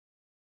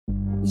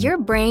Your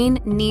brain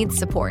needs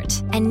support,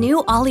 and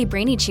new Ollie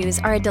Brainy Chews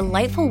are a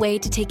delightful way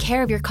to take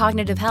care of your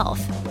cognitive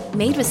health.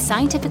 Made with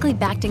scientifically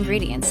backed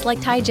ingredients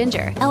like Thai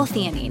ginger,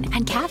 L-theanine,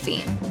 and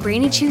caffeine,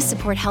 Brainy Chews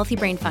support healthy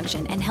brain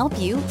function and help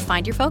you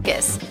find your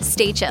focus,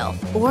 stay chill,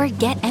 or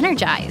get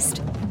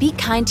energized. Be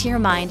kind to your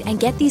mind and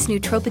get these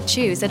nootropic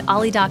chews at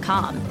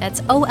ollie.com.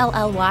 That's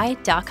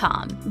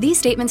OLLY.com. These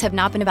statements have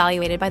not been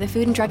evaluated by the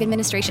Food and Drug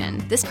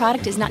Administration. This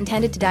product is not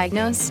intended to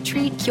diagnose,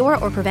 treat, cure,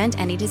 or prevent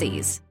any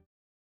disease.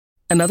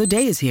 Another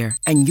day is here,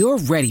 and you're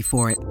ready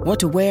for it. What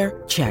to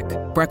wear? Check.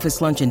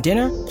 Breakfast, lunch, and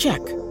dinner? Check.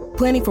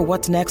 Planning for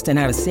what's next and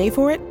how to save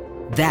for it?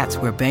 That's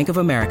where Bank of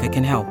America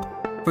can help.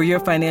 For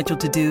your financial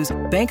to-dos,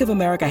 Bank of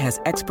America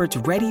has experts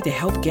ready to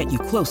help get you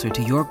closer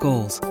to your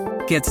goals.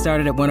 Get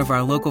started at one of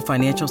our local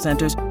financial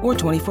centers or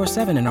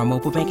 24/7 in our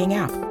mobile banking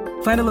app.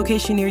 Find a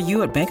location near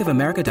you at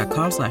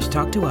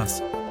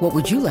bankofamerica.com/talktous. What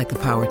would you like the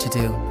power to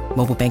do?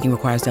 Mobile banking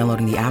requires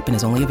downloading the app and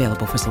is only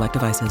available for select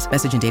devices.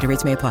 Message and data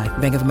rates may apply.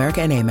 Bank of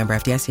America N.A., member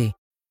FDIC.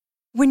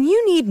 When you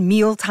need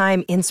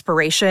mealtime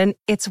inspiration,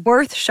 it's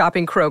worth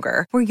shopping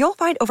Kroger, where you'll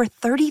find over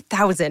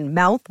 30,000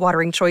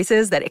 mouth-watering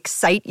choices that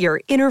excite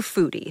your inner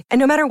foodie. And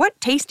no matter what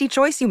tasty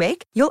choice you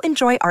make, you'll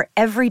enjoy our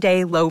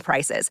everyday low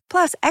prices,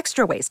 plus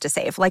extra ways to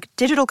save, like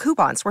digital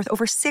coupons worth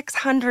over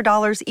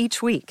 $600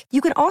 each week. You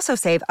can also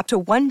save up to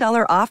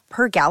 $1 off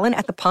per gallon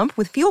at the pump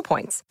with fuel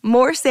points.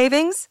 More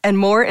savings and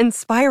more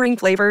inspiring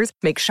flavors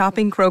make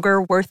shopping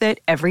Kroger worth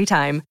it every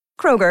time.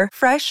 Kroger,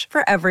 fresh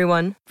for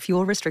everyone.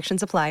 Fuel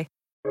restrictions apply.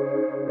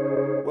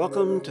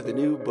 Welcome to the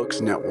New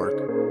Books Network.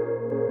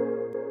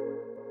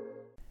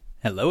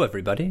 Hello,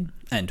 everybody,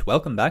 and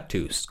welcome back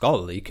to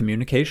Scholarly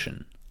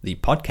Communication, the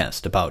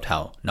podcast about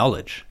how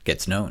knowledge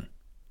gets known.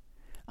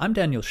 I'm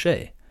Daniel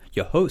Shea,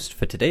 your host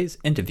for today's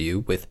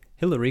interview with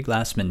Hilary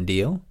Glassman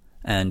Deal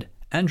and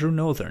Andrew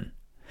Northern,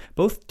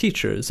 both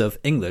teachers of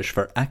English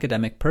for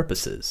academic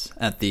purposes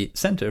at the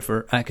Centre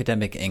for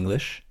Academic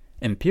English,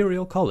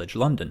 Imperial College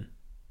London.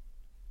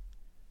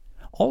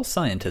 All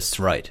scientists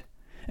write,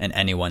 and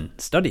anyone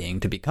studying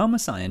to become a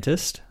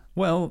scientist,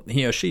 well,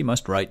 he or she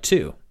must write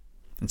too.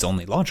 It's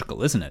only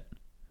logical, isn't it?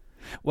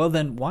 Well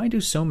then, why do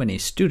so many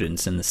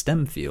students in the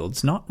STEM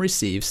fields not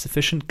receive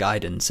sufficient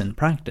guidance and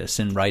practice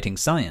in writing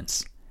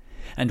science?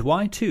 And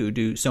why too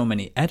do so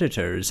many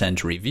editors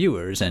and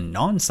reviewers and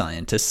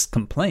non-scientists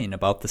complain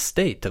about the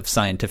state of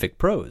scientific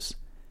prose?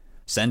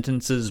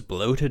 Sentences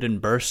bloated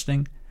and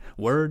bursting,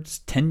 words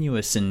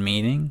tenuous in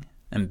meaning,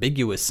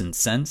 ambiguous in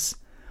sense,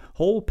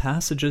 whole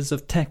passages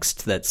of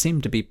text that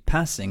seem to be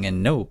passing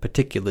in no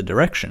particular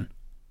direction.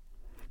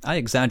 I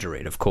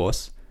exaggerate, of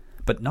course,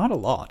 but not a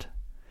lot.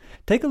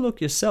 Take a look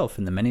yourself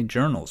in the many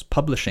journals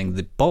publishing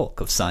the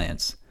bulk of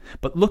science,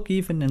 but look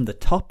even in the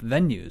top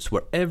venues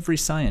where every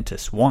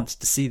scientist wants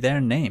to see their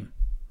name.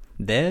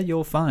 There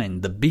you'll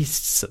find the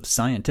beasts of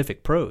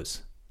scientific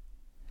prose.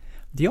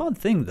 The odd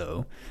thing,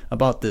 though,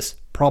 about this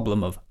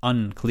problem of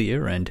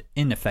unclear and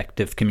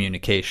ineffective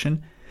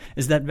communication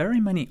is that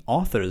very many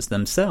authors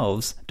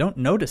themselves don't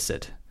notice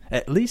it,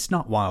 at least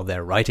not while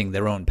they're writing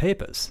their own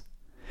papers.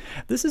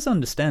 This is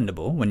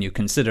understandable when you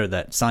consider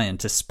that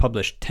scientists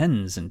publish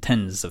tens and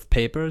tens of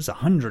papers,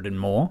 100 and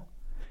more.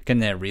 Can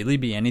there really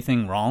be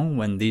anything wrong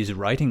when these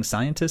writing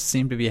scientists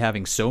seem to be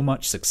having so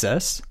much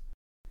success?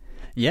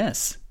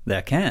 Yes,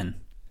 there can.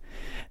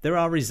 There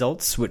are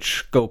results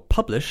which go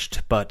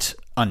published but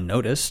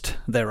unnoticed.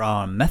 There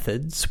are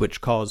methods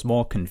which cause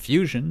more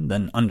confusion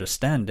than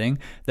understanding.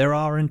 There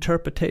are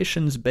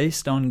interpretations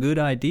based on good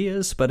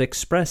ideas but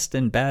expressed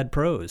in bad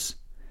prose.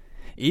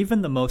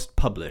 Even the most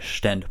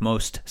published and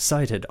most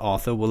cited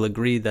author will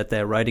agree that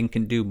their writing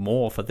can do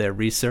more for their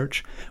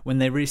research when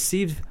they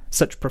receive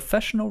such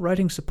professional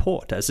writing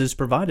support as is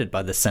provided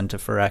by the Centre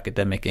for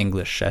Academic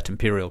English at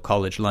Imperial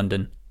College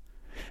London.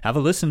 Have a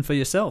listen for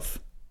yourself.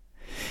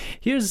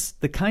 Here's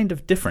the kind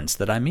of difference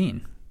that I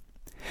mean.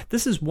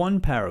 This is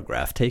one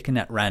paragraph taken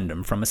at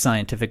random from a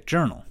scientific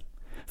journal.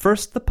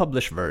 First, the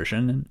published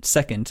version, and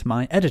second,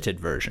 my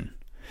edited version.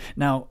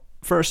 Now,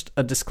 first,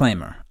 a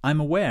disclaimer. I'm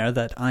aware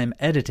that I'm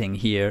editing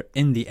here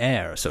in the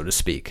air, so to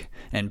speak,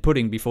 and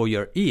putting before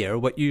your ear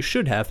what you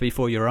should have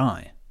before your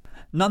eye.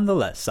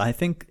 Nonetheless, I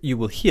think you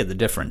will hear the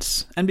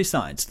difference, and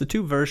besides, the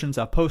two versions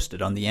are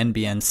posted on the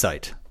NBN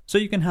site, so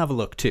you can have a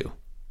look too.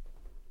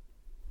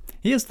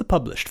 Here's the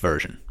published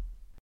version.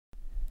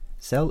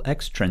 Cell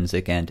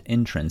extrinsic and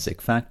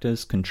intrinsic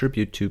factors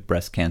contribute to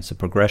breast cancer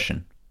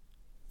progression.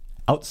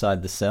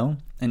 Outside the cell,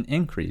 an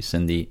increase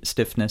in the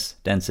stiffness,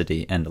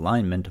 density, and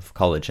alignment of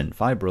collagen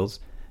fibrils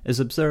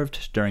is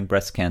observed during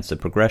breast cancer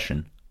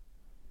progression.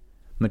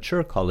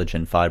 Mature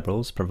collagen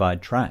fibrils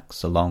provide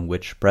tracks along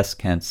which breast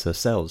cancer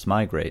cells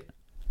migrate.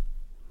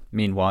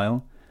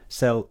 Meanwhile,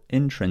 cell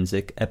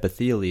intrinsic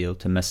epithelial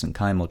to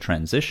mesenchymal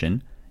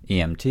transition,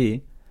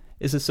 EMT,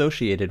 is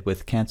associated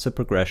with cancer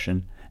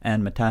progression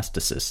and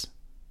metastasis.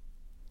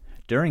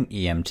 During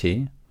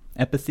EMT,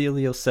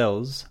 epithelial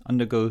cells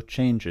undergo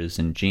changes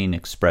in gene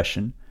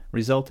expression,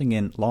 resulting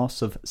in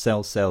loss of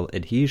cell-cell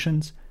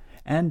adhesions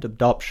and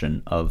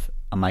adoption of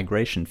a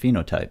migration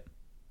phenotype.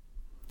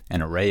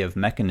 An array of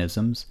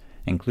mechanisms,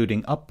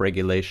 including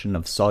upregulation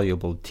of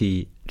soluble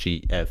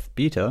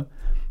TGF-beta,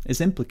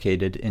 is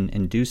implicated in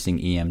inducing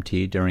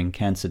EMT during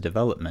cancer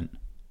development.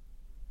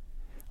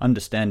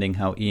 Understanding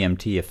how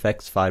EMT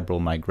affects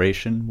fibril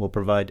migration will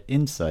provide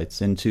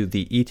insights into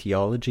the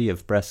etiology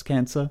of breast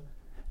cancer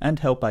and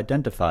help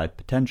identify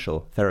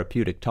potential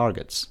therapeutic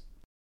targets.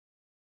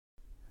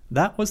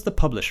 That was the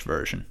published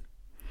version,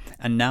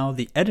 and now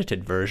the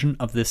edited version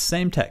of this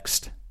same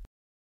text.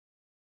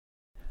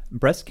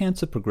 Breast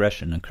cancer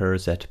progression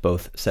occurs at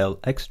both cell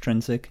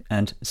extrinsic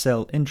and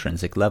cell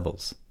intrinsic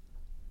levels.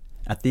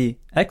 At the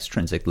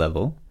extrinsic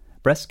level,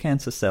 breast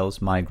cancer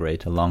cells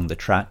migrate along the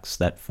tracts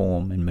that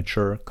form in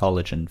mature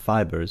collagen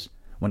fibers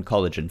when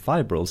collagen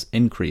fibrils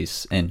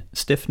increase in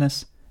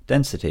stiffness,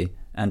 density,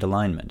 and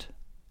alignment.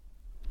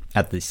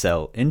 At the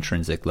cell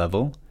intrinsic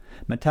level,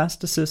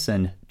 metastasis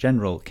and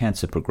general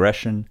cancer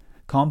progression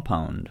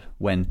compound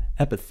when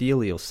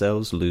epithelial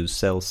cells lose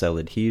cell-cell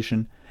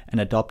adhesion and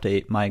adopt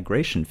a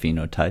migration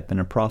phenotype in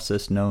a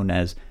process known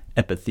as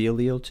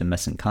epithelial to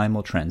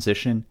mesenchymal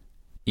transition,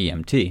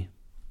 EMT.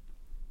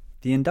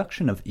 The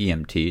induction of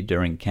EMT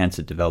during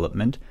cancer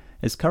development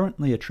is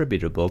currently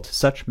attributable to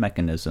such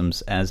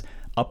mechanisms as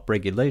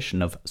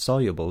upregulation of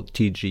soluble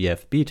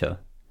TGF-beta,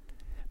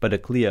 but a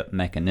clear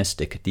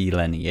mechanistic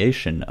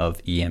delineation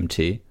of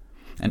EMT,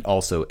 and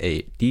also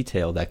a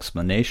detailed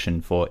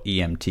explanation for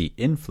EMT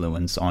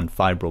influence on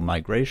fibril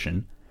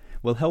migration,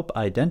 will help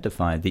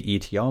identify the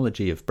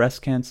etiology of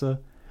breast cancer,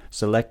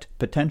 select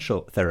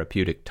potential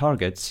therapeutic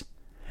targets,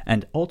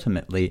 and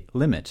ultimately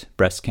limit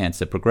breast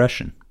cancer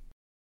progression.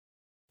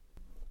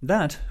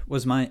 That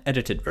was my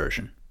edited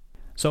version.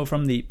 So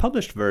from the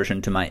published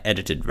version to my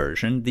edited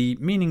version, the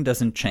meaning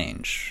doesn't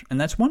change,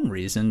 and that's one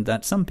reason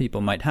that some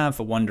people might have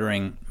for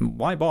wondering,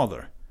 why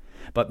bother?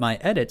 But my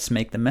edits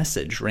make the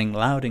message ring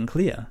loud and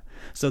clear,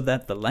 so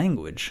that the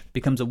language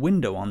becomes a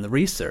window on the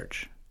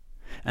research.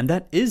 And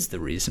that is the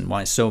reason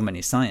why so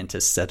many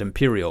scientists at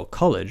Imperial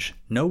College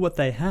know what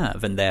they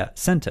have in their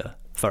Center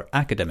for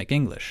Academic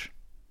English.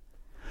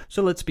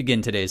 So let's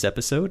begin today's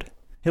episode.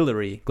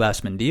 Hilary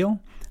Glassman-Deal,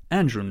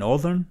 Andrew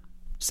Northern,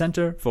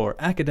 Center for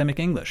Academic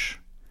English.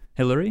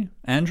 Hilary,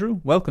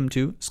 Andrew, welcome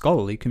to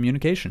Scholarly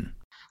Communication.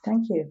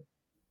 Thank you.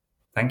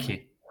 Thank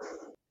you.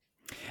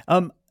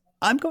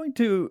 I'm going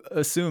to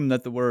assume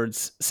that the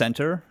words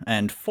center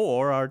and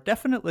for are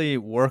definitely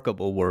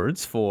workable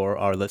words for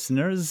our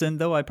listeners, and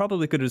though I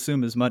probably could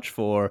assume as much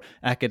for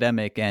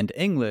academic and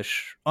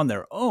English on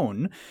their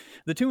own,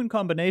 the two in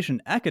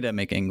combination,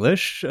 academic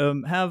English,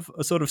 have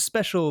a sort of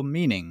special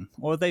meaning,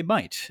 or they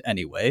might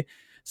anyway.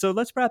 So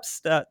let's perhaps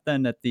start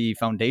then at the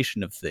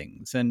foundation of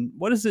things. And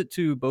what is it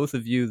to both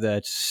of you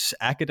that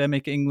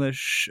academic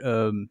English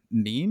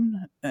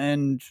mean?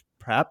 And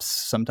perhaps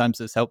sometimes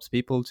this helps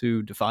people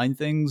to define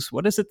things.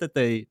 What is it that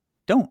they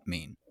don't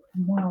mean?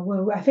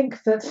 Well, I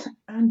think that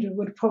Andrew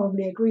would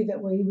probably agree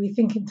that we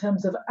think in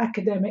terms of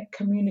academic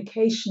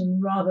communication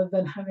rather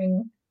than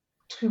having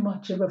too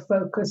much of a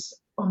focus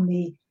on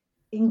the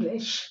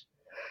English.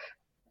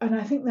 And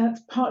I think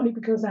that's partly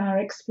because our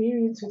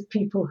experience with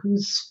people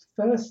whose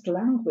first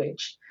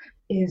language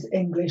is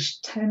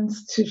English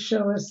tends to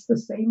show us the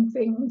same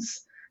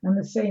things and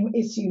the same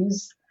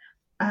issues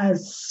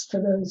as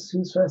for those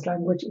whose first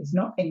language is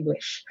not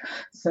English.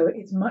 So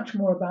it's much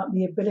more about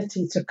the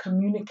ability to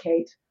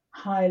communicate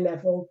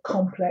high-level,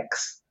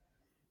 complex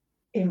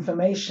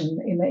information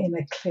in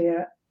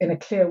a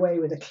clear way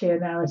with a clear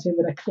narrative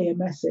and a clear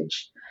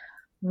message,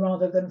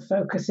 rather than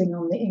focusing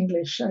on the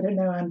English. I don't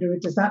know, Andrew,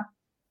 does that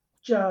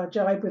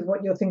jibe with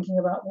what you're thinking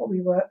about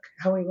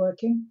how we're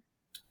working?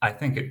 I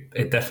think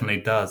it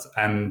definitely does.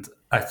 And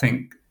I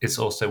think it's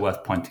also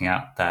worth pointing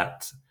out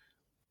that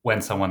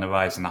when someone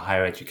arrives in a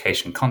higher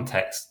education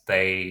context,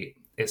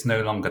 it's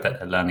no longer that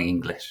they're learning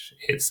English.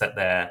 It's that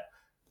they're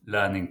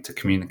learning to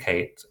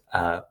communicate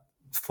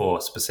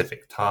for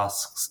specific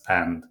tasks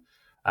and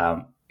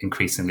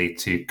increasingly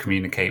to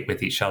communicate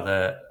with each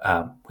other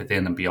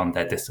within and beyond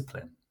their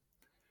discipline.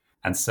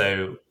 And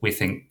so we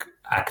think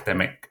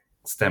academic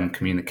STEM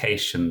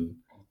communication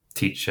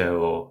teacher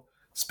or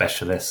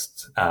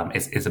specialist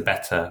is a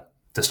better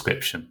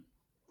description.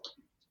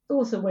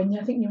 Also, when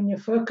you're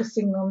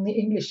focusing on the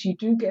English, you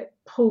do get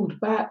pulled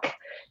back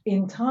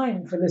in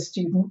time for the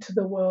student to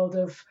the world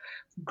of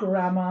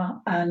grammar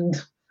and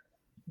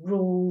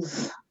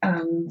rules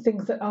and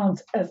things that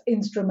aren't as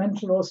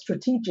instrumental or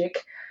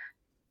strategic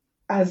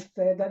as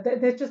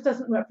that just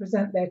doesn't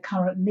represent their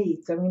current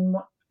needs. I mean,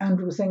 what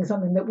Andrew was saying is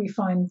something that we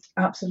find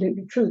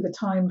absolutely true. The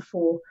time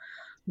for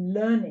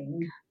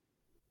learning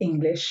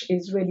English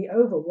is really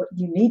over. What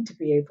you need to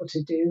be able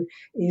to do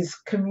is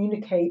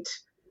communicate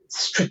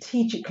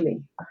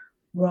strategically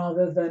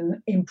rather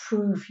than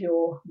improve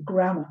your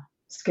grammar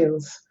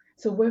skills.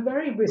 So we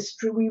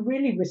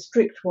really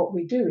restrict what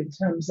we do in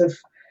terms of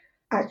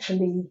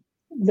actually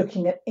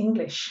looking at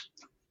English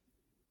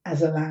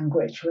as a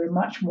language. We're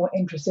much more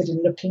interested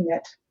in looking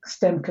at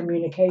STEM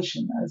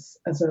communication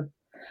as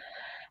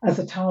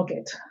a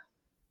target.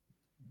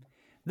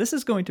 This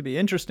is going to be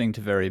interesting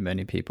to very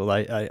many people.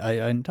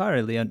 I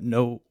entirely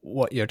know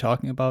what you're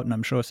talking about, and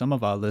I'm sure some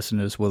of our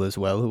listeners will as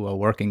well who are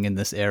working in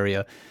this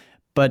area.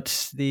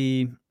 But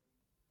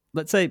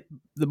let's say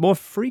the more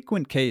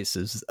frequent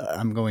cases,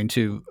 I'm going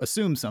to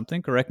assume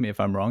something, correct me if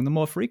I'm wrong, the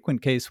more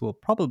frequent case will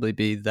probably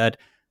be that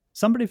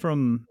somebody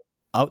from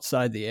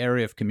outside the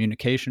area of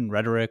communication,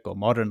 rhetoric, or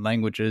modern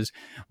languages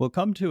will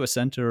come to a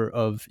center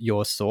of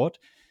your sort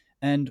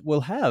and will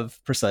have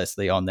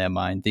precisely on their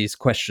mind these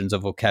questions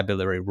of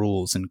vocabulary,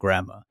 rules, and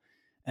grammar.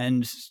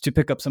 And to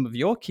pick up some of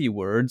your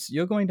keywords,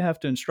 you're going to have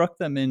to instruct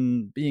them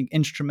in being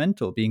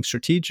instrumental, being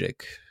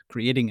strategic,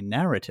 creating a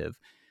narrative.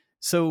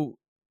 So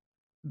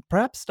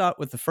perhaps start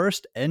with the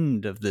first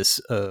end of this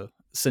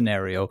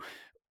scenario.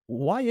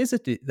 Why is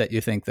it that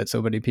you think that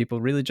so many people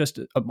really just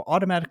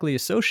automatically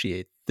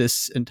associate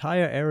this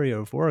entire area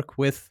of work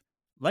with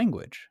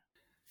language?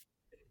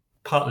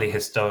 Partly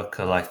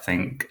historical, I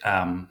think,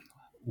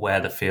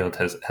 where the field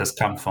has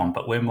come from,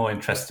 but we're more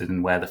interested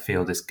in where the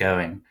field is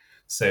going.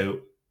 So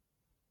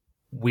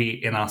we,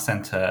 in our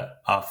centre,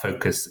 our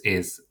focus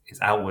is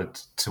outward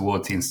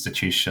towards the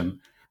institution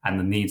and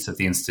the needs of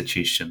the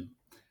institution.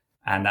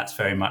 And that's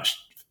very much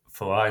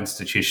for our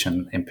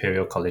institution,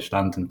 Imperial College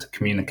London, to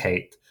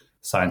communicate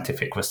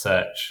scientific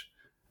research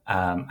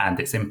and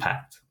its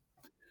impact.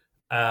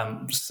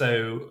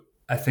 So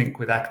I think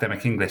with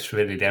academic English,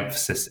 really the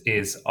emphasis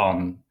is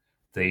on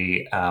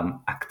the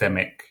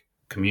academic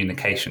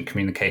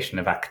communication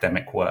of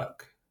academic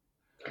work.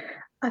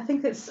 I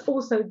think it's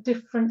also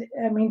different.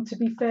 I mean, to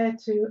be fair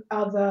to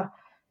other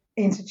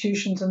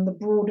institutions and the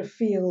broader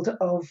field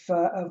of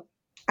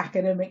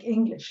academic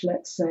English,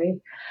 let's say,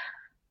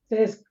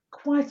 there's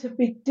quite a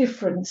big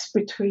difference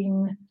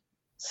between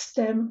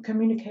STEM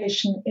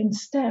communication in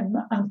STEM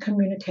and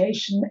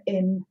communication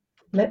in,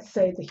 let's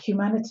say, the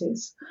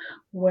humanities,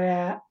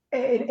 where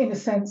in a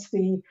sense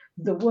the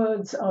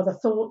words are the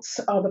thoughts,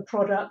 are the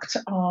product,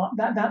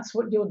 that's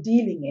what you're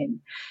dealing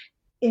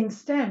in. In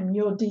STEM,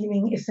 you're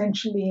dealing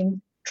essentially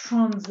in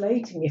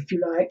translating, if you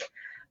like,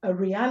 a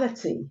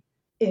reality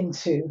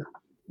into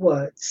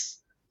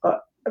words,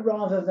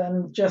 rather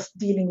than just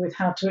dealing with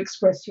how to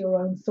express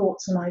your own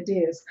thoughts and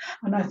ideas.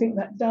 And I think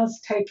that does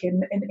take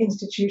in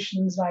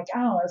institutions like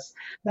ours,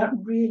 that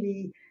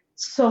really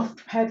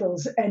soft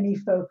pedals any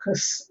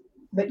focus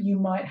that you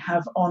might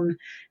have on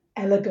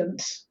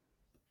elegant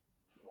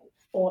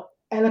or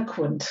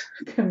eloquent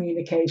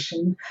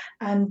communication,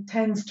 and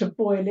tends to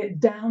boil it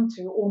down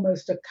to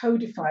almost a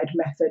codified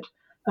method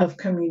of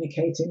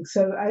communicating.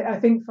 So I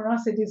think for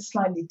us it is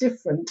slightly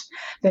different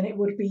than it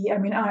would be. I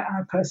mean, I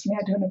personally,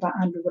 I don't know about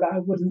Andrew, but I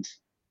wouldn't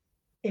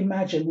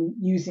imagine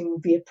using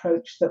the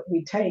approach that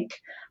we take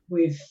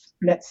with,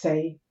 let's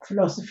say,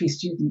 philosophy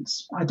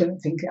students. I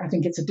think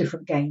it's a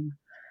different game.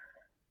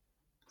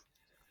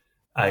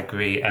 I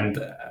agree.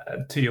 And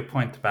to your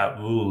point about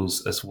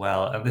rules as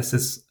well, and this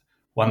is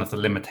one of the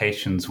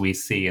limitations we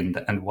see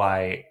and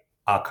why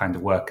our kind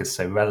of work is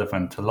so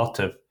relevant. A lot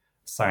of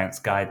science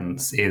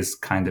guidance is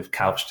kind of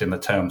couched in the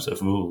terms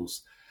of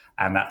rules.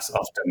 And that's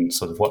often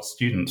sort of what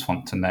students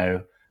want to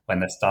know when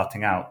they're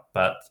starting out.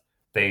 But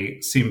they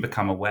soon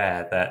become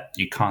aware that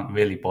you can't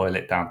really boil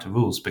it down to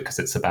rules because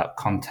it's about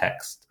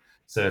context.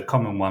 So a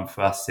common one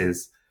for us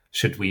is,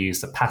 should we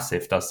use the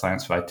passive? Does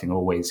science writing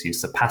always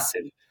use the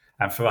passive?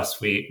 And for us,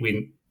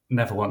 we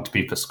never want to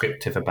be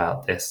prescriptive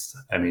about this.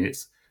 I mean,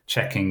 it's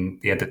checking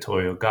the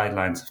editorial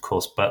guidelines, of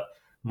course, but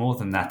more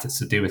than that, it's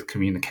to do with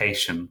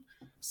communication.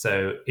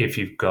 So if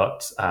you've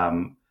got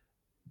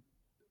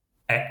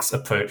X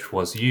approach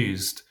was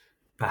used,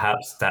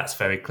 perhaps that's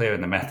very clear in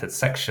the methods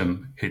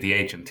section who the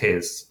agent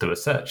is, the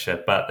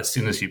researcher. But as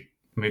soon as you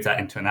move that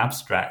into an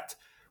abstract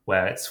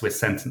where it's with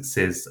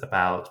sentences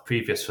about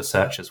previous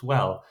research as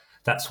well,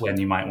 that's when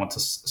you might want to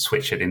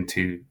switch it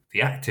into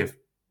the active.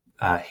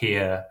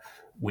 Here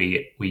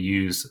we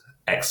use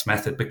X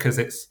method because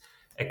it's,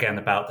 again,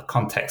 about the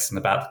context and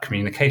about the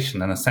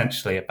communication, and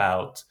essentially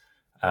about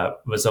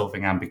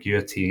resolving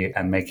ambiguity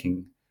and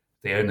making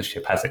the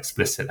ownership as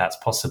explicit as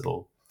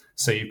possible.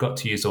 So you've got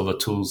to use all the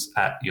tools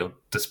at your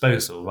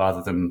disposal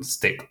rather than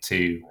stick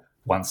to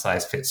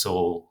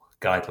one-size-fits-all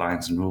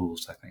guidelines and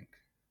rules, I think.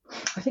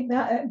 I think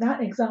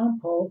that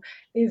example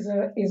is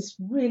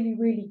really,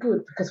 really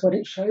good, because what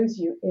it shows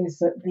you is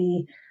that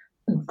the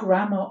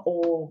grammar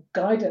or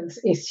guidance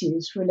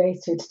issues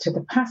related to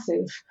the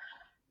passive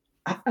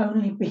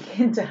only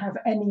begin to have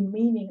any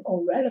meaning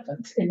or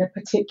relevance in a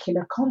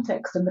particular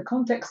context. And the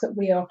context that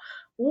we are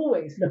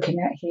always looking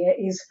at here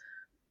is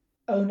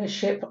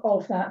ownership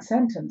of that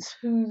sentence,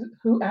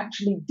 who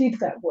actually did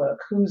that work,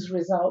 whose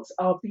results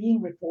are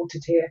being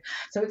reported here.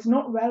 So it's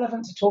not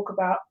relevant to talk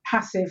about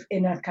passive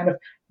in a kind of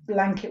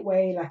blanket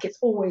way, like it's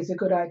always a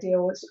good idea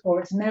or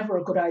it's never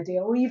a good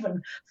idea, or even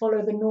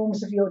follow the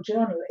norms of your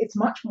journal. It's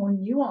much more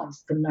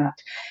nuanced than that.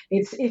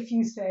 It's if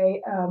you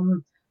say,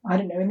 I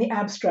don't know, in the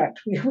abstract,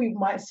 we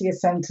might see a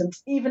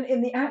sentence, even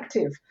in the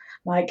active,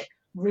 like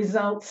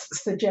results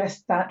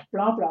suggest that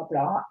blah, blah,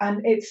 blah.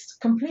 And it's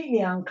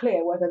completely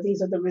unclear whether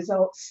these are the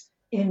results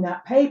in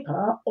that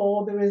paper,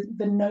 or there is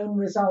the known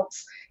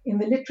results in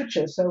the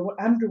literature. So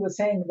what Andrew was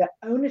saying, that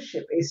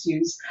ownership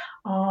issues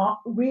are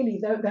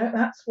really,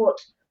 that's what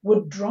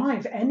would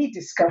drive any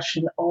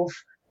discussion of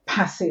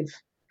passive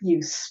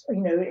use,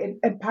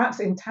 perhaps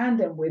in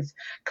tandem with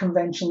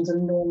conventions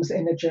and norms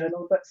in a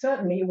journal, but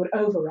certainly it would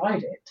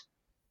override it.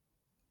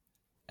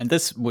 And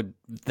this would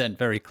then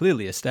very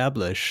clearly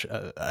establish,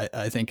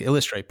 I think,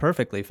 illustrate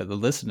perfectly for the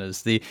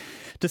listeners the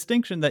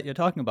distinction that you're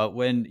talking about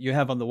when you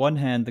have on the one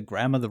hand the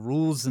grammar, the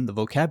rules, and the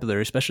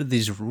vocabulary, especially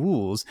these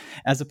rules,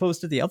 as opposed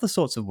to the other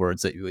sorts of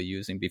words that you were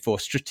using before,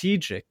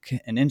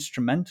 strategic and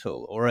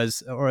instrumental, or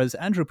as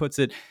Andrew puts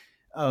it,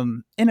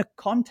 in a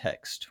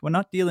context. We're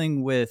not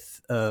dealing with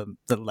the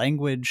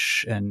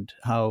language and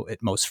how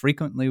it most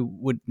frequently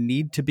would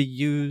need to be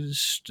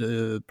used,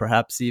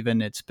 perhaps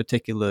even its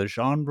particular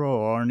genre,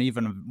 or on an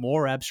even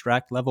more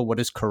abstract level, what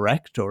is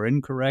correct or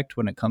incorrect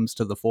when it comes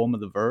to the form of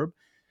the verb.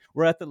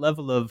 We're at the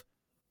level of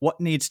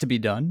what needs to be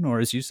done, or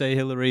as you say,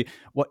 Hilary,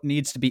 what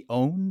needs to be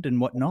owned and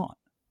what not.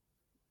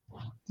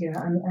 Yeah,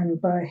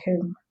 and by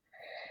whom.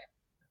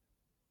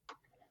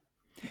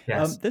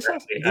 Yes,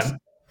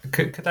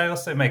 Could I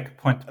also make a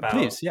point about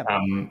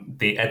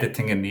the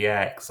editing in the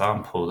air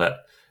example that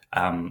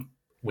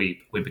we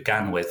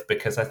began with?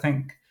 Because I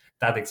think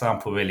that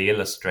example really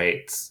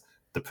illustrates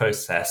the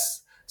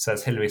process. So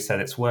as Hilary said,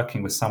 it's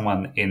working with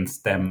someone in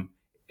STEM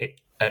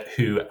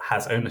who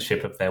has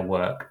ownership of their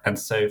work. And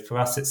so for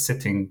us, it's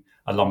sitting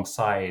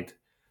alongside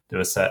the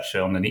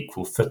researcher on an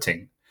equal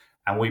footing.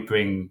 And we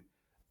bring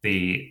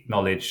the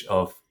knowledge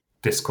of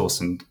discourse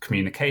and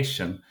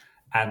communication.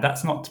 And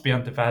that's not to be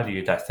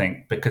undervalued, I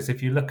think, because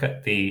if you look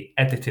at the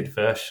edited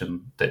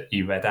version that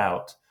you read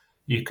out,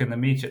 you can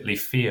immediately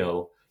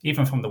feel,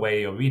 even from the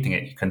way you're reading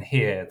it, you can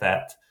hear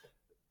that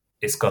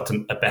it's got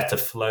a better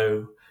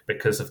flow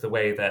because of the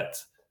way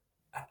that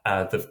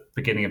the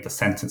beginning of the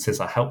sentences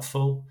are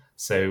helpful.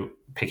 So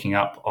picking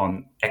up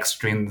on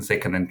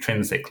extrinsic and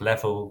intrinsic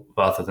level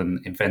rather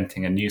than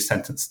inventing a new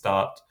sentence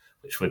start,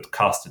 which would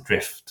cast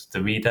adrift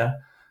the reader.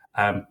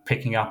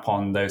 Picking up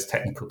on those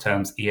technical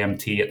terms,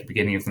 EMT, at the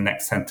beginning of the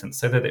next sentence,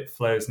 so that it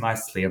flows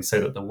nicely and so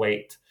that the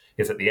weight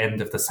is at the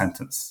end of the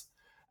sentence.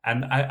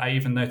 And I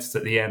even noticed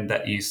at the end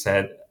that you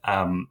said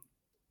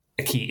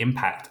a key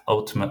impact,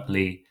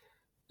 ultimately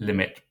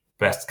limit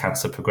breast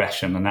cancer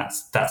progression, and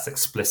that's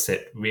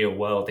explicit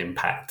real-world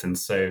impact. And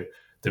so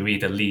the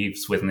reader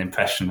leaves with an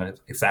impression of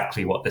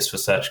exactly what this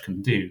research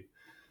can do.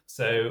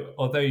 So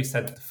although you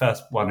said that the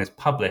first one is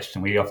published,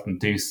 and we often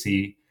do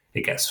see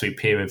it gets through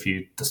peer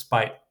review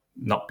despite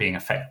not being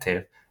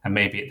effective, and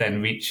maybe it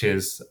then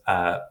reaches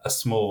a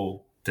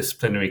small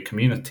disciplinary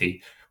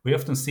community, we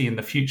often see in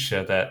the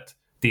future that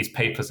these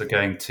papers are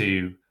going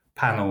to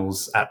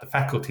panels at the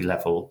faculty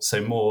level,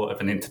 so more of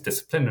an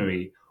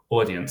interdisciplinary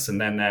audience, and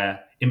then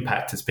their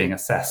impact is being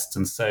assessed.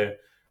 And so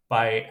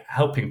by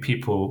helping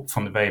people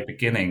from the very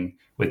beginning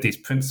with these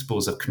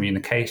principles of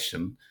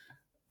communication,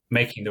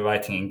 making the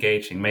writing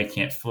engaging,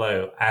 making it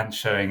flow, and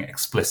showing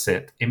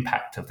explicit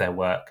impact of their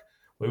work,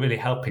 we're really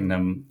helping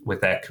them with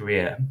their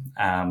career,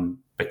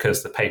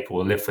 because the paper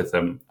will live with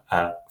them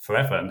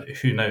forever. And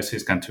who knows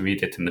who's going to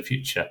read it in the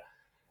future,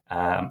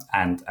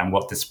 and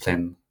what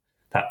discipline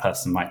that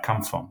person might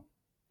come from.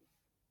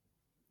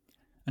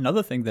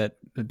 Another thing that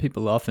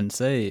people often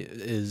say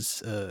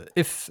is,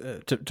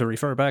 to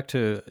refer back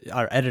to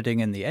our editing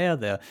in the air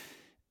there,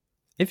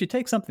 if you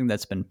take something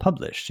that's been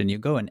published and you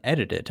go and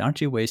edit it,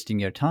 aren't you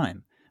wasting your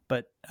time?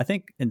 But I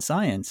think in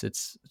science,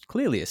 it's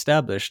clearly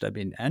established. I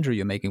mean, Andrew,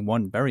 you're making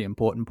one very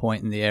important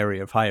point in the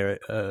area of higher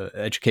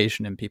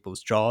education in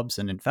people's jobs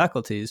and in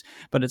faculties,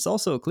 but it's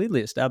also clearly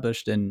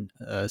established in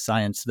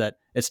science that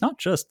it's not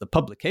just the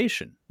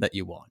publication that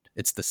you want,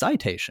 it's the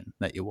citation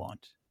that you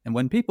want. And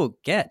when people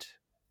get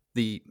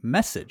the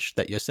message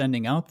that you're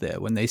sending out there,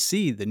 when they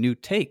see the new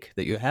take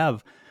that you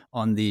have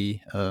on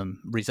the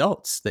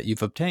results that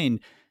you've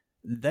obtained,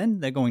 then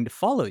they're going to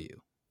follow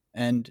you.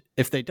 And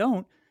if they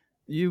don't,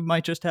 you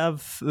might just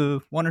have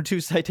one or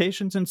two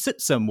citations and sit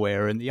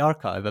somewhere in the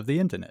archive of the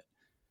internet.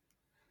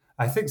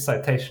 I think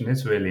citation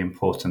is really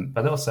important,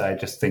 but also I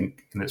just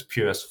think in its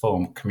purest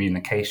form,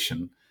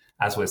 communication,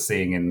 as we're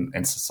seeing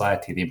in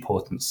society, the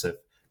importance of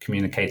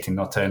communicating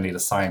not only the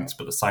science,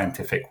 but the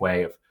scientific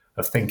way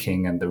of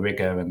thinking and the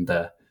rigor and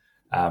the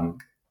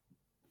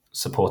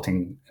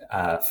supporting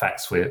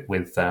facts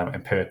with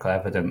empirical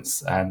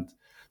evidence. And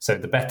so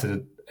the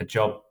better a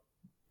job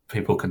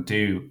people can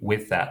do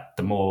with that,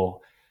 the more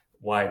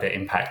wider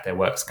impact their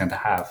work's going to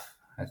have,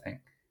 I think.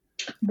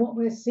 What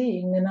we're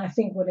seeing, and I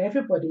think what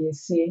everybody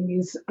is seeing,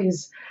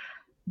 is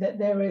that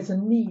there is a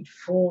need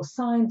for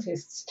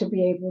scientists to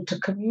be able to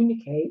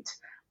communicate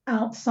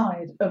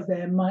outside of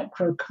their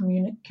micro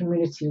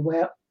community,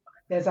 where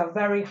there's a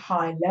very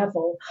high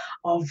level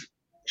of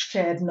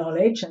shared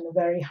knowledge and a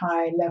very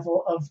high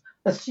level of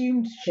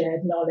assumed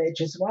shared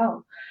knowledge as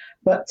well.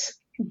 But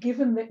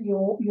given that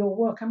your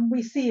work, and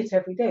we see it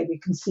every day, we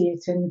can see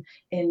it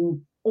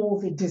in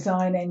all the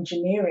design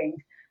engineering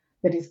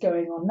that is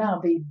going on now,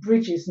 the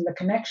bridges and the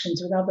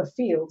connections with other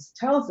fields,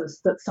 tells us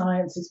that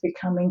science is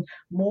becoming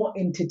more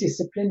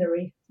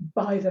interdisciplinary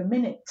by the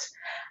minute.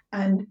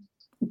 And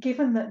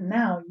given that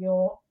now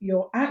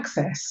your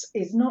access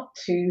is not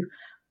to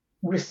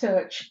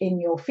research in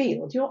your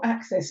field, your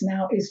access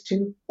now is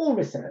to all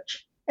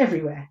research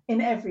everywhere,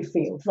 in every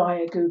field,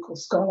 via Google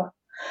Scholar.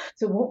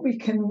 So what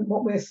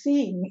we're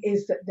seeing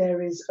is that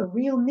there is a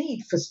real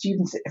need for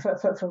students,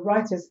 for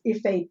writers,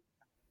 if they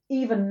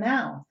even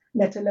now,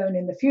 let alone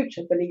in the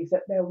future, believe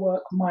that their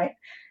work might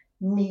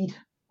need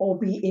or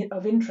be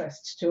of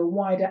interest to a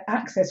wider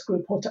access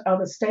group or to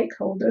other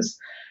stakeholders,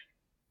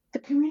 the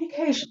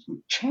communication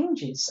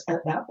changes at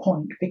that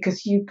point,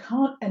 because you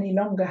can't any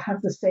longer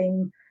have the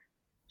same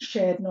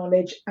shared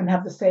knowledge and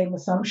have the same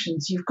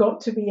assumptions. You've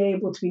got to be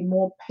able to be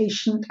more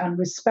patient and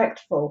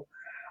respectful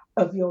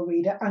of your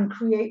reader and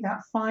create that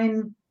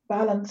fine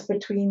balance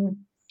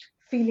between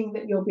feeling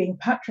that you're being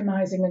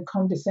patronizing and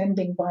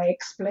condescending by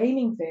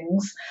explaining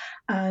things,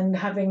 and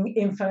having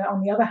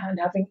on the other hand,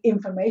 having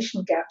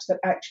information gaps that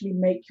actually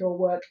make your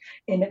work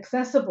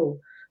inaccessible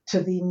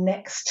to the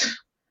next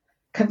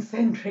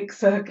concentric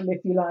circle,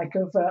 if you like,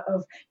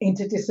 of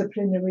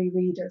interdisciplinary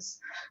readers.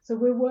 So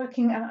we're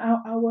working,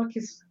 our work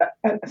is,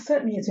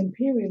 certainly at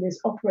Imperial, is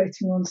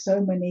operating on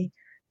so many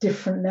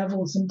different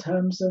levels in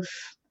terms of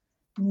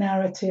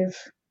narrative,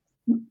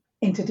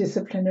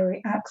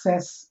 interdisciplinary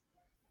access,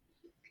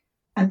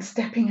 and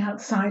stepping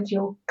outside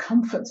your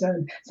comfort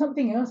zone.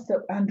 Something else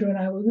that Andrew and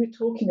I, we were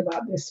talking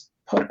about this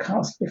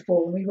podcast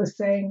before, we were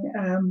saying,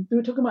 we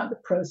were talking about the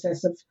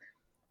process of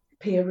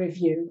peer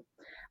review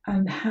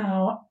and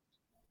how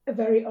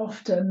very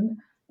often,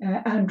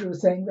 Andrew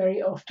was saying,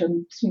 very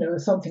often,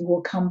 something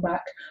will come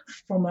back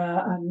from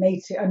a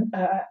native,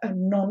 a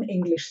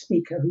non-English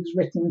speaker who's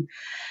written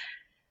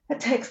a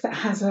text that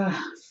has a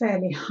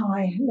fairly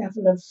high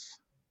level of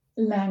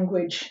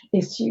language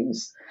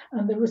issues,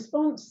 and the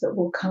response that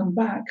will come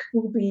back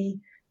will be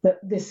that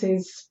this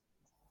is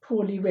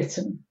poorly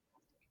written,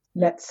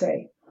 let's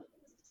say.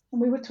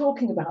 And we were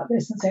talking about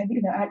this and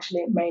saying,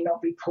 actually it may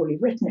not be poorly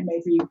written, it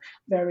may be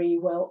very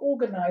well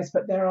organized,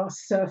 but there are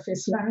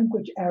surface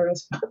language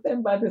errors. But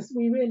then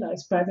we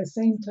realized by the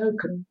same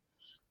token,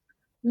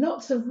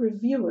 lots of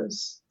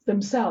reviewers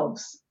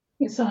themselves,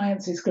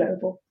 science is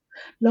global,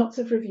 lots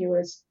of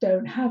reviewers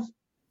don't have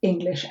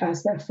English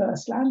as their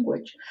first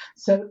language.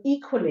 So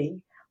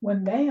equally,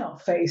 when they are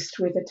faced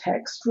with a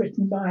text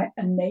written by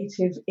a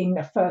native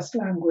first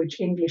language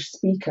English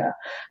speaker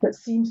that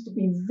seems to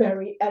be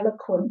very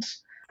eloquent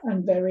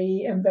and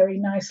very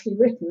nicely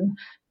written,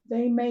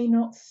 they may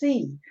not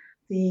see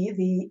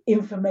the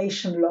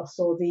information loss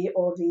or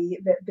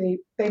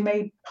they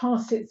may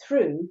pass it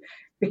through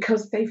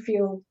because they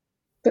feel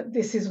that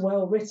this is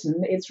well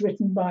written, it's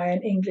written by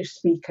an English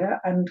speaker,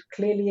 and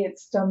clearly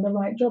it's done the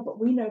right job. But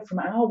we know from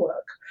our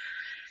work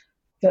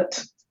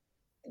that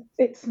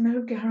it's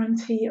no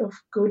guarantee of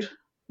good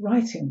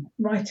writing.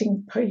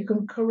 You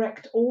can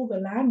correct all the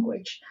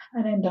language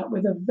and end up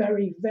with a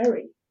very,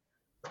 very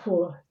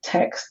poor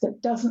text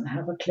that doesn't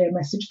have a clear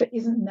message, that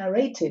isn't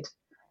narrated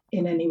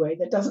in any way,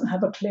 that doesn't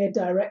have a clear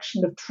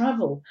direction of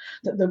travel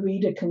that the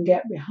reader can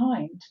get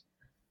behind.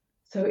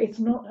 So it's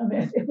not,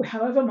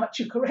 however much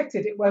you correct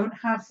it, it won't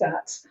have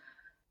that.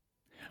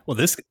 Well,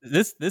 this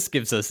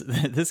gives us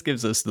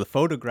the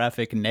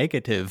photographic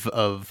negative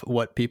of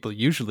what people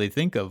usually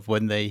think of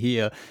when they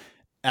hear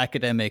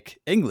academic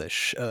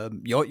English.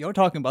 You're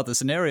talking about the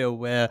scenario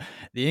where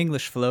the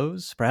English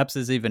flows, perhaps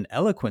there's even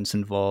eloquence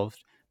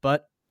involved,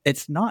 but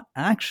it's not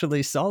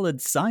actually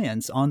solid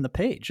science on the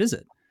page, is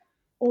it?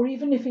 Or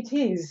even if it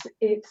is,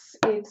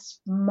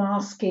 it's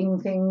masking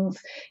things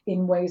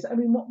in ways.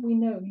 What we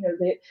know,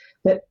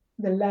 that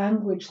the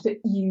language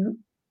that you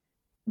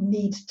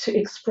need to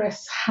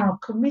express how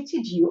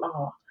committed you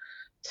are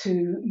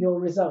to your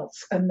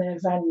results and their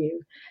value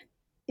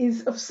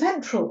is of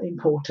central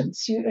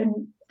importance.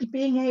 And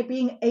being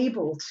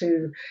able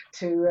to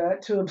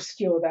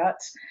obscure that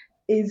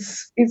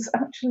is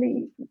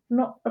actually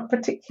not a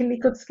particularly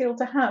good skill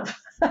to have.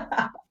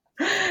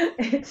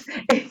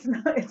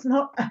 It's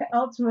not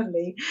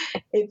ultimately,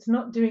 it's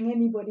not doing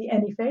anybody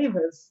any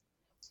favors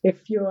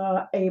if you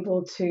are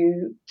able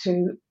to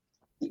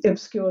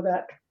obscure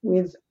that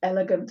with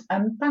elegant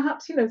and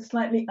perhaps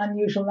slightly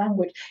unusual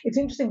language. It's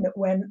interesting that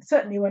when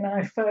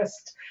I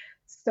first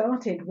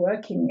started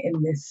working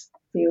in this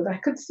field, I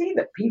could see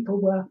that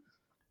people were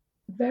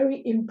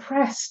very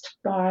impressed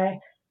by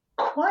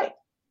quite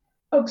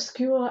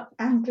obscure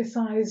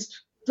anglicized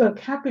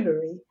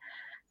vocabulary.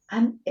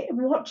 And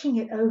watching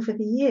it over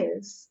the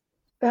years,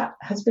 that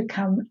has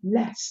become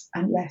less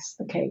and less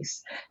the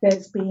case.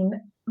 There's been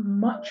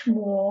much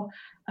more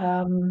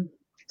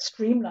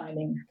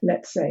streamlining,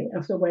 let's say,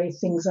 of the way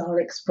things are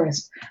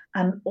expressed,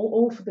 and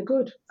all for the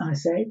good, I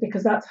say,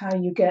 because that's how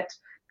you get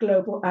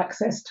global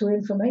access to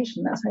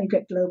information. That's how you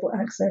get global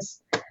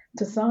access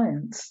to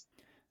science.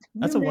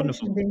 That's a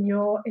wonderful.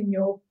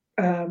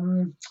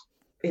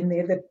 In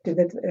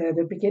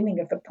the beginning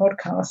of the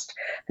podcast,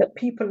 that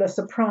people are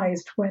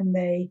surprised when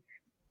they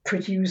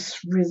produce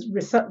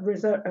research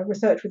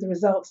with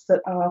results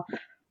that are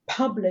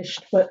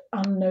published but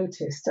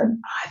unnoticed. And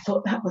I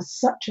thought that was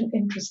such an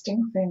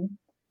interesting thing,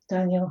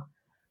 Daniel.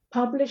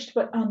 Published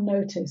but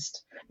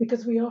unnoticed,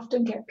 because we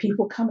often get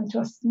people coming to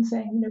us and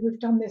saying, we've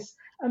done this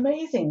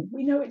amazing,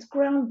 we know it's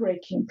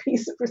groundbreaking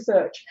piece of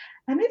research,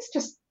 and it's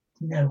just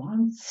no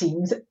one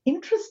seems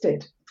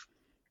interested.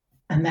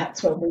 And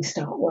that's when we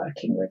start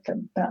working with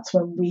them. That's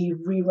when we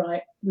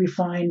rewrite,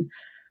 refine,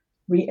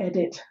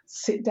 re-edit,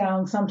 sit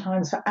down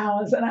sometimes for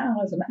hours and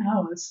hours and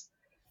hours.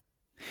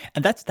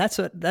 And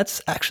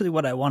that's actually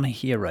what I want to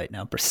hear right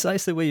now,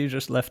 precisely where you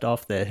just left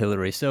off there,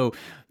 Hilary. So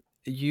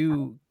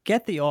you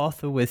get the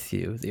author with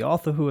you, the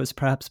author who has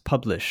perhaps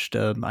published.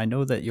 I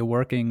know that you're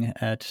working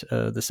at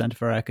the Center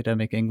for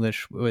Academic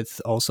English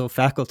with also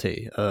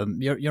faculty.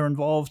 You're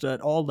involved at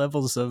all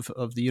levels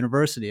of the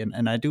university,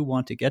 and I do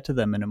want to get to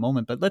them in a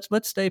moment. But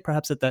let's stay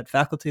perhaps at that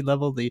faculty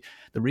level, the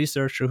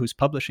researcher who's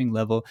publishing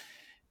level,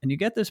 and you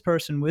get this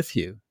person with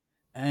you,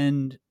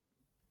 and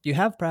you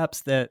have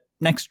perhaps that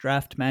next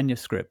draft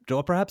manuscript,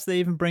 or perhaps they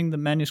even bring the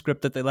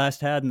manuscript that they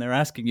last had and they're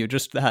asking you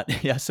just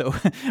that. Yeah, so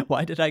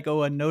why did I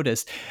go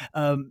unnoticed?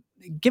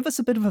 Give us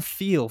a bit of a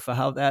feel for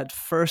how that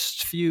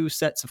first few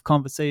sets of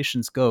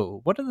conversations go.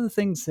 What are the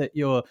things that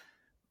you're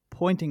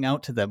pointing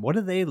out to them? What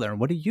do they learn?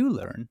 What do you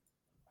learn?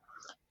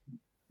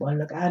 Well,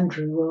 look,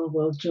 Andrew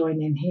will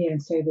join in here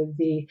and say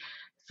that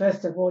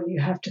first of all, you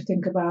have to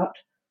think about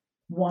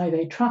why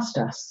they trust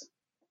us,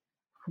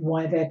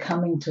 why they're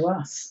coming to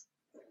us,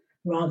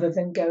 rather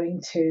than going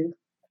to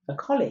a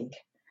colleague.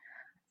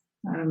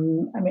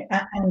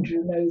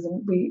 Andrew knows,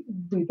 and we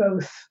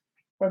both,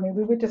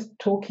 we were just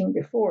talking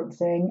before and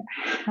saying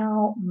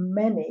how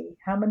many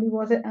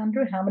was it,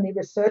 Andrew? How many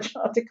research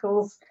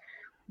articles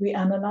we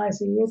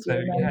analyze a year?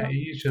 So,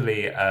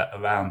 usually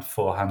around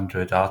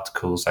 400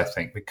 articles, I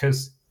think,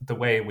 because the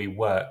way we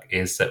work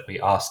is that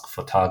we ask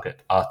for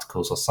target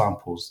articles or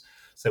samples.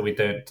 So we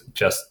don't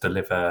just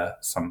deliver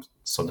some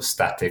sort of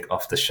static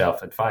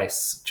off-the-shelf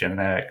advice,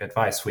 generic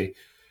advice. We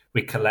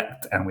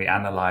collect and we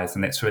analyze,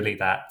 and it's really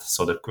that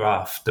sort of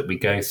graph that we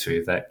go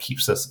through that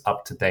keeps us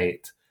up to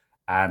date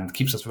and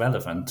keeps us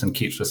relevant and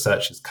keeps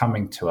researchers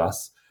coming to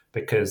us,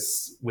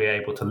 because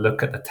we're able to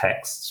look at the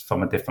texts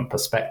from a different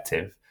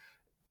perspective.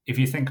 If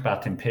you think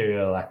about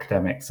imperial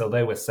academics,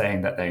 although we're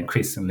saying that they're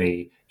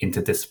increasingly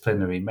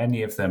interdisciplinary,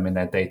 many of them in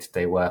their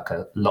day-to-day work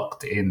are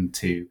locked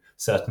into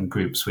certain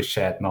groups with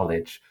shared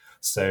knowledge.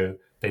 So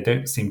they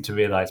don't seem to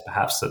realize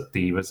perhaps that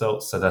the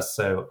results that are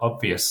so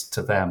obvious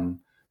to them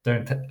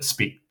don't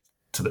speak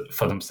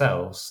for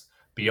themselves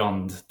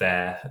beyond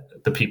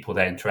the people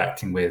they're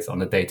interacting with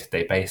on a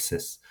day-to-day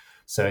basis.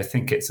 So I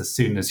think it's as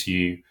soon as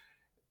you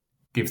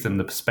give them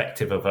the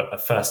perspective of a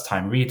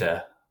first-time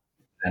reader,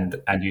 and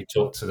you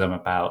talk to them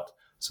about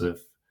sort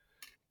of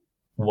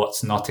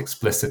what's not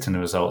explicit in the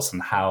results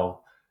and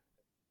how,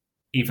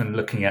 even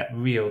looking at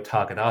real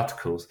target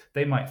articles,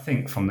 they might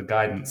think from the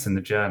guidance in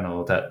the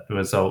journal that the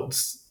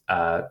results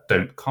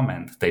don't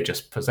comment, they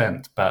just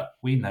present. But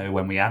we know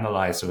when we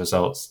analyze the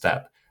results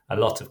that a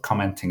lot of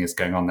commenting is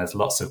going on. There's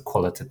lots of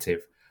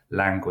qualitative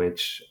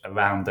language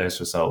around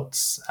those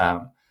results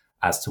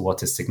as to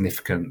what is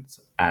significant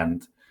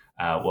and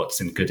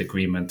what's in good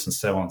agreement and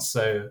so on.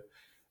 So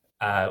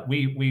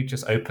we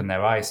just open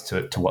their eyes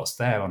to what's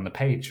there on the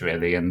page,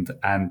 really, and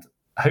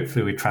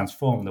hopefully we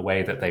transform the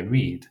way that they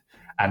read,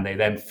 and they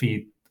then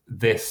feed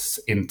this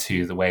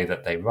into the way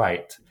that they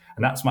write.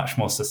 And that's much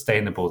more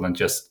sustainable than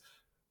just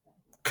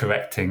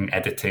correcting,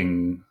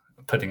 editing,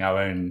 putting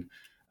our own...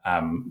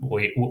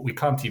 we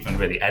can't even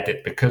really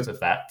edit because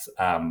of that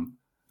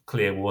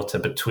clear water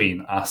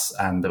between us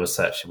and the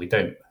researcher. We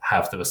don't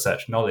have the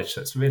research knowledge,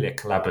 so it's really a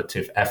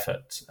collaborative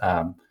effort.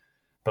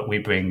 But we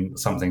bring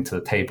something to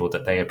the table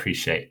that they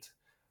appreciate.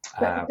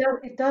 But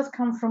it does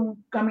come from,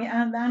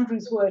 and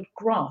Andrew's word,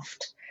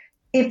 graft.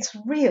 It's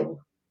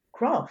real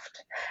graft.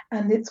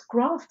 And it's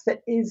graft that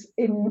is,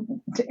 in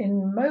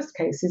most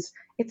cases,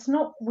 it's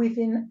not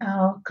within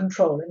our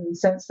control, in the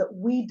sense that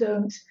we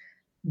don't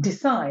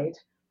decide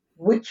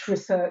which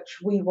research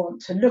we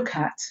want to look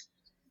at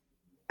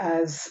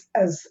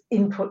as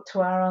input to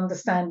our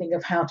understanding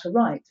of how to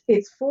write.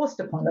 It's forced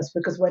upon us,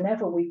 because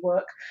whenever we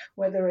work,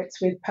 whether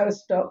it's with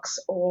postdocs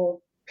or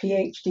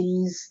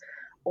PhDs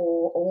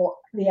or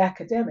the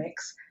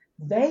academics,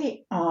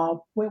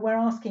 we're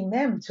asking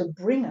them to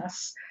bring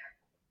us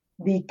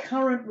the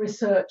current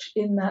research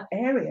in that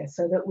area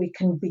so that we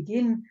can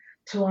begin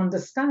to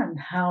understand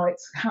how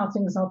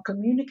things are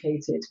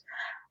communicated.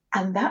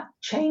 And that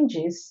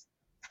changes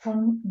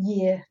from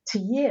year to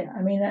year.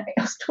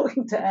 I was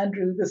talking to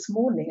Andrew this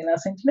morning, and I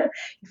was saying,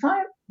 if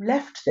I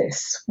left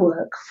this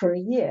work for a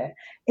year,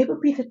 it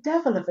would be the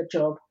devil of a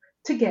job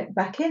to get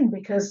back in,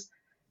 because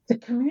the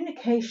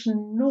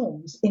communication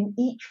norms in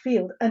each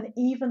field and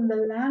even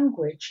the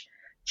language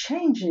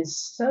changes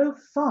so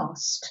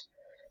fast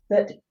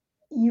that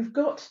you've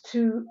got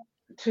to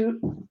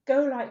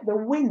go like the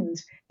wind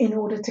in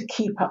order to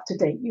keep up to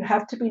date. You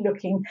have to be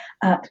looking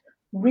at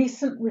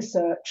recent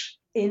research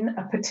in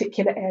a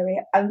particular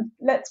area. And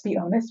let's be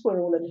honest, we're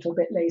all a little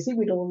bit lazy.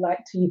 We'd all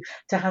like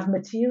to have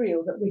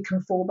material that we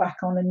can fall back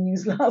on and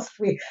use last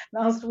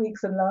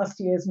week's and last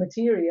year's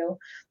material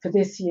for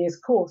this year's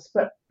course.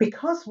 But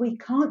because we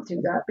can't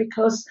do that,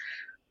 because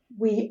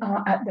we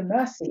are at the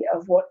mercy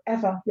of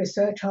whatever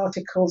research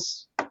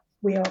articles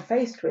we are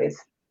faced with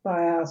by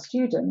our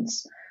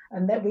students,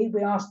 and that we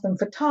ask them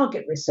for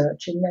target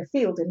research in their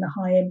field in the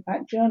high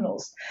impact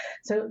journals.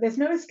 So there's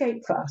no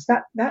escape for us.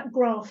 That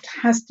graft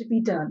has to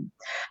be done.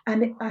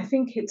 And I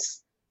think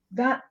it's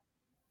that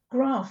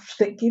graft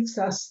that gives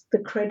us the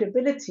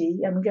credibility,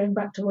 and going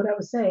back to what I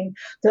was saying,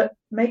 that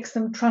makes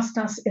them trust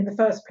us in the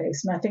first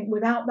place. And I think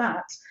without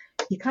that,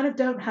 you kind of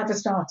don't have a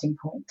starting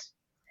point.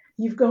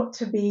 You've got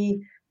to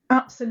be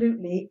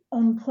absolutely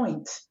on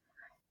point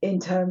in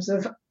terms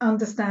of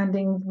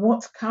understanding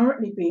what's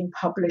currently being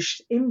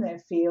published in their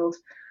field,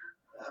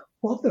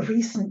 what the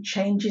recent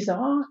changes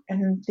are,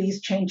 and these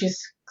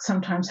changes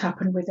sometimes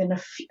happen within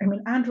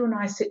Andrew and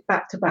I sit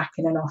back to back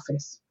in an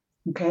office,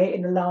 okay,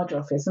 in a large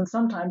office, and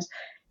sometimes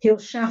he'll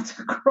shout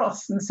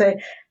across and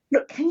say,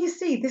 look, can you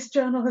see this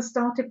journal has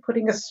started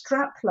putting a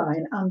strap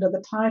line under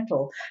the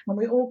title? And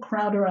we all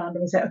crowd around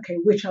and we say, okay,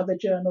 which other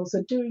journals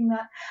are doing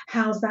that?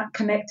 How's that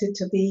connected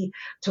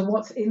to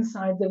what's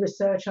inside the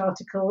research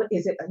article?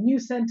 Is it a new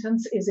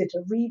sentence? Is it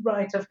a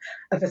rewrite of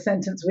a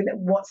sentence with it?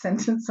 What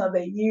sentence are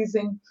they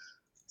using?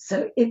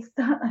 So it's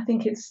that, I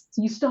think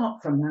you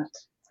start from that.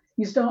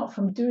 You start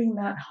from doing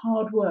that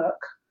hard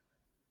work,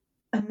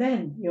 and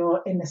then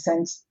you're, in a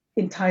sense,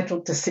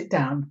 entitled to sit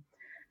down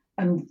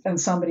and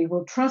somebody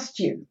will trust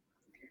you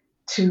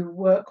to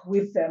work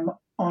with them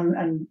on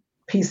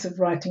a piece of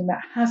writing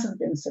that hasn't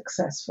been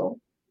successful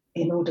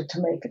in order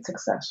to make it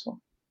successful.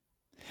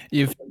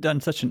 You've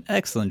done such an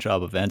excellent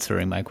job of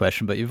answering my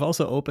question, but you've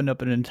also opened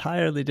up an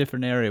entirely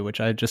different area,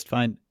 which I just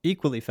find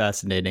equally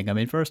fascinating. I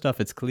mean, first off,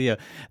 it's clear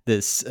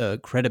this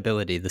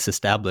credibility, this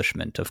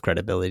establishment of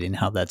credibility and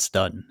how that's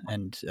done.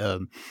 And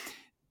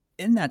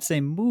in that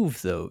same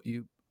move, though,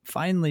 you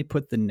finally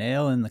put the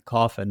nail in the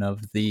coffin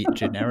of the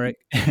generic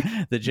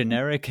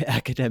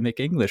academic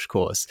English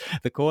course,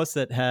 the course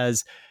that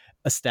has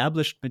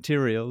established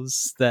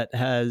materials, that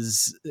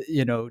has,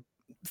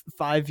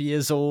 5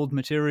 years old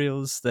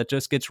materials that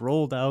just gets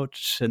rolled out,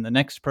 and the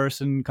next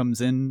person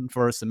comes in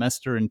for a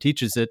semester and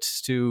teaches it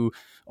to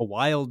a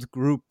wild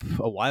group,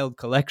 a wild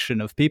collection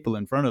of people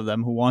in front of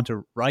them who want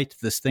to write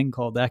this thing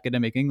called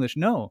academic English.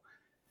 No,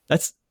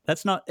 that's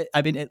not,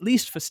 I mean, at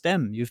least for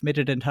STEM, you've made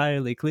it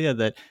entirely clear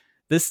that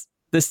this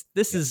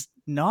is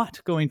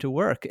not going to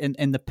work.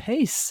 And the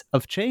pace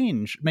of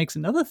change makes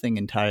another thing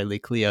entirely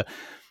clear.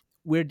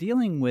 We're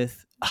dealing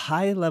with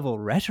high-level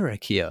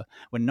rhetoric here.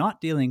 We're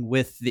not dealing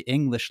with the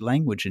English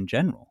language in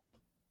general.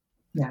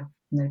 No,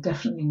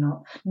 definitely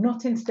not.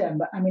 Not in STEM,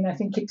 but I mean, I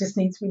think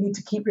we need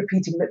to keep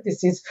repeating that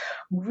this is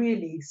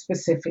really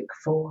specific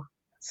for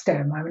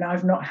STEM. I mean,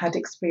 I've not had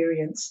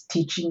experience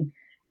teaching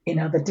in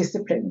other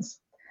disciplines,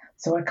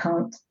 so I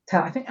can't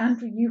tell. I think,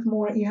 Andrew,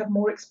 you have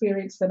more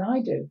experience than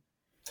I do.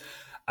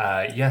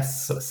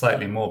 Yes,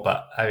 slightly more,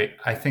 but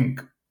I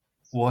think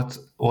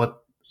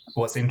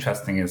what's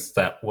interesting is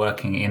that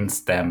working in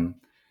STEM,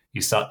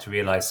 you start to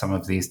realize some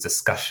of these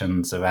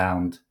discussions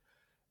around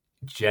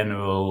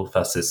general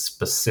versus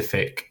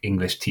specific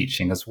English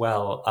teaching as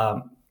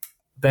well.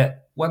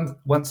 That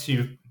once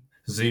you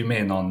zoom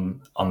in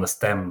on the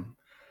STEM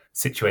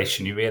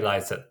situation, you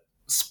realize that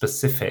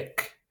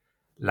specific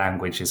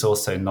language is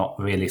also not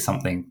really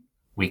something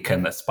we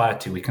can aspire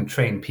to. We can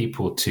train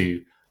people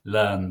to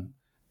learn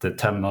the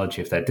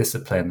terminology of their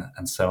discipline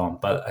and so on.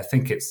 But I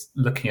think it's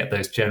looking at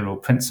those general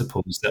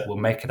principles that will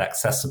make it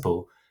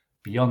accessible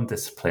beyond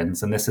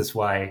disciplines. And this is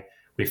why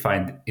we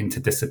find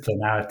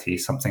interdisciplinarity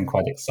something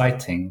quite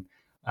exciting.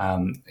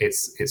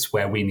 It's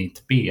where we need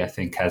to be, I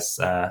think, as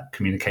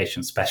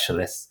communication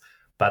specialists.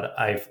 But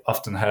I've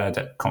often heard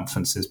at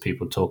conferences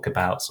people talk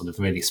about sort of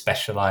really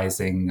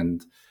specializing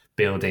and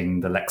building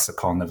the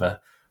lexicon of a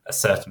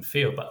certain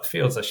field, but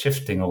fields are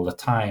shifting all the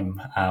time.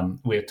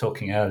 We were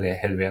talking earlier,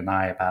 Hilary and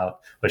I,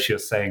 about where she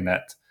was saying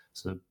that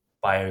sort of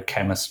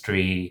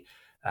biochemistry,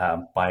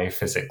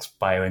 biophysics,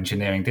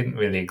 bioengineering didn't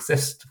really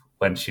exist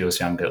when she was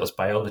younger. It was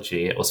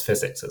biology, it was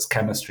physics, it was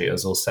chemistry, it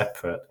was all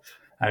separate.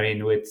 I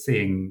mean, we're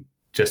seeing,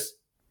 just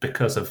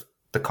because of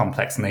the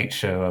complex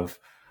nature of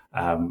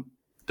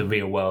the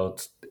real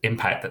world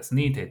impact that's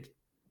needed,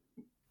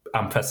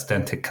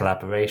 unprecedented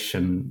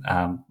collaboration,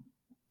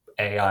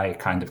 AI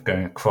kind of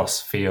going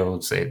across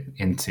fields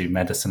into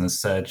medicine and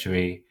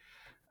surgery,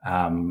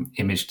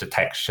 image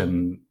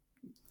detection,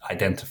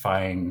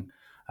 identifying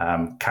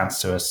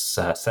cancerous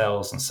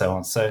cells and so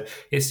on. So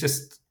it's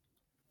just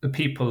the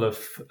people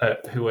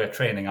who we're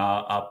training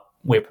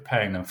we're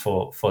preparing them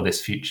for this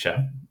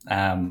future.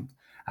 And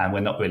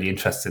we're not really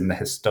interested in the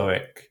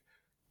historic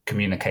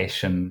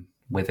communication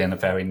within a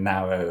very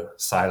narrow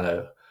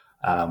silo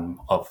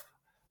of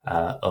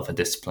a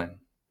discipline.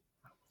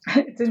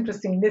 It's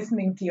interesting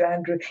listening to you,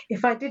 Andrew.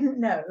 If I didn't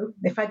know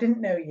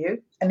you,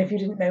 and if you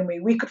didn't know me,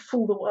 we could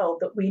fool the world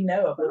that we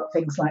know about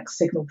things like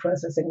signal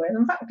processing. When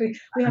in fact,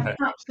 we have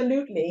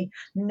absolutely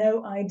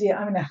no idea.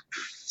 I mean, I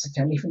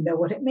don't even know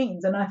what it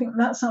means. And I think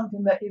that's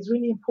something that is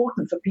really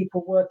important for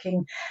people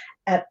working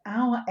at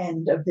our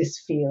end of this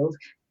field,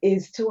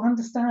 is to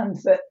understand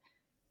that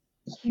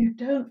you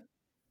don't.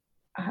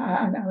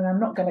 I mean, I'm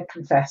not going to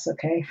confess,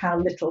 okay, how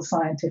little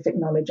scientific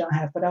knowledge I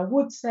have, but I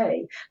would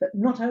say that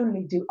not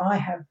only do I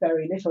have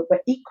very little,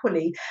 but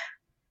equally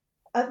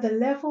at the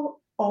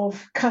level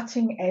of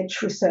cutting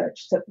edge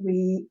research that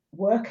we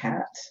work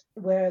at,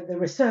 where the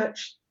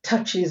research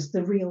touches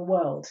the real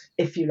world,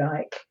 if you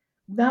like,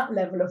 that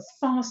level of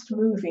fast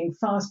moving,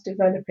 fast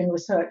developing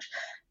research,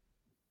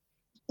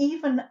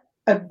 even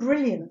a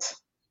brilliant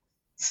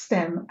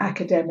STEM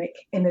academic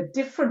in a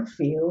different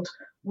field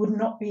would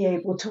not be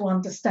able to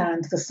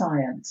understand the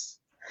science.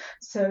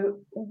 So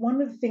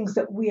one of the things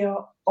that we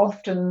are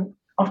often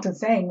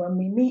saying when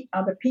we meet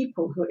other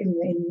people who are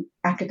in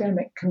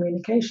academic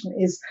communication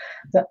is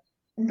that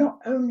not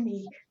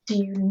only do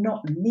you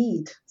not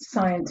need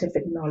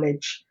scientific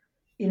knowledge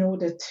in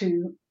order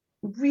to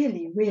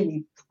really,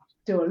 really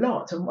do a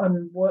lot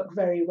and work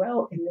very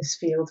well in this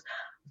field,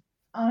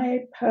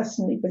 I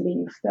personally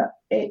believe that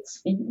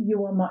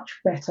you are much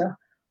better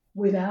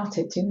without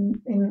it.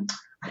 In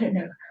I don't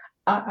know.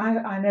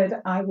 I know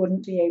that I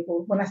wouldn't be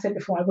able, when I said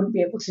before, I wouldn't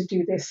be able to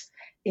do this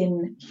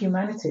in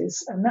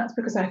humanities. And that's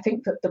because I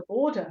think that the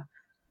border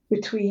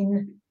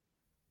between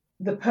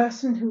the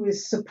person who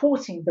is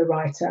supporting the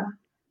writer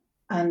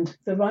and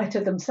the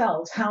writer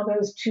themselves, how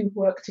those two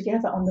work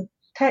together on the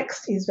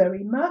text, is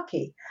very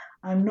murky.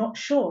 I'm not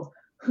sure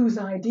whose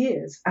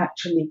ideas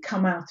actually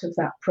come out of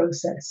that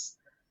process,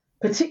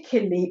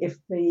 particularly if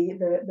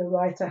the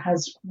writer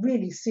has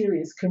really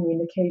serious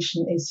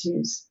communication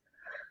issues.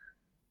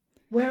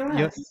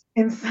 Whereas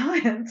in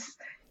science,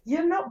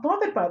 you're not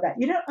bothered by that.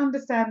 You don't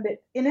understand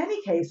it in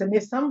any case. And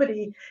if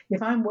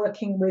I'm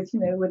working with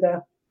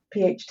a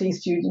PhD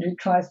student who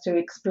tries to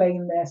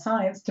explain their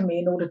science to me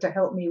in order to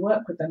help me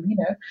work with them,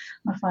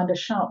 I find a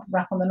sharp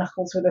rap on the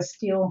knuckles with a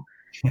steel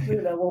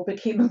ruler will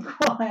keep them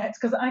quiet,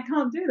 because I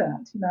can't do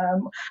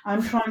that.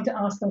 I'm trying to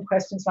ask them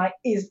questions like,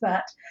 is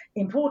that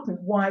important?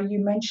 Why are you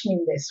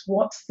mentioning this?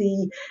 What's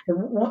the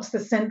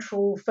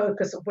central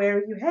focus? Where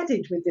are you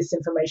headed with this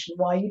information?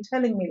 Why are you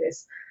telling me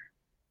this?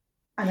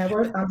 And I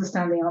won't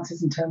understand the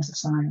answers in terms of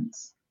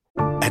science.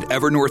 At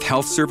Evernorth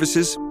Health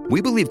Services,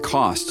 we believe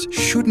costs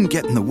shouldn't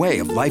get in the way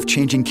of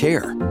life-changing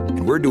care,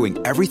 and we're doing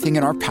everything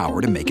in our power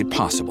to make it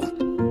possible.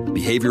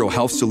 Behavioral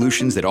health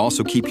solutions that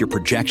also keep your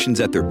projections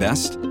at their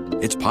best?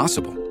 It's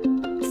possible.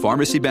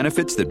 Pharmacy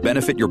benefits that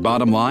benefit your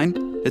bottom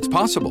line? It's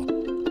possible.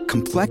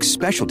 Complex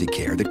specialty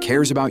care that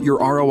cares about your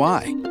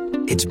ROI?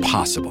 It's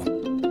possible.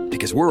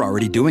 Because we're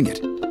already doing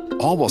it.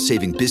 All while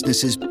saving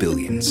businesses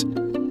billions.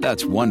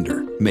 That's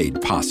Wonder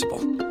made possible.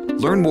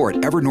 Learn more at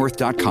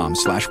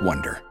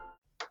evernorth.com/wonder.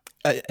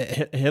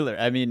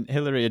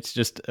 Hillary, it's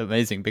just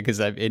amazing, because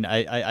I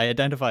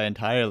identify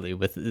entirely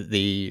with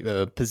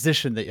the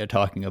position that you're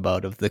talking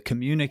about of the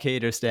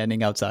communicator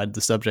standing outside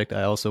the subject.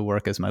 I also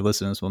work, as my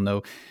listeners will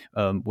know,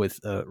 with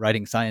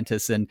writing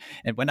scientists. And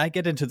when I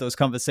get into those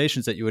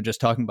conversations that you were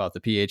just talking about, the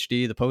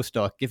PhD, the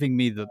postdoc, giving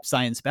me the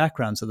science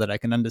background so that I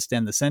can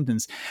understand the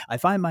sentence, I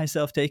find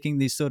myself taking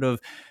these sort of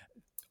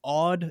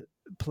odd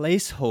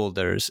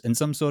placeholders in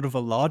some sort of a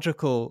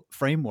logical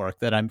framework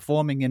that I'm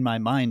forming in my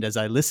mind as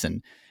I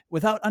listen,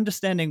 without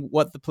understanding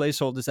what the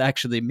placeholders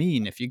actually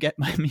mean, if you get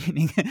my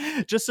meaning,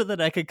 just so that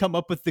I could come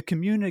up with the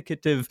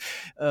communicative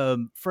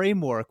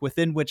framework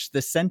within which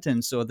this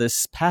sentence or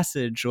this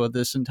passage or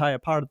this entire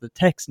part of the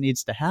text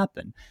needs to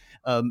happen.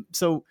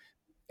 So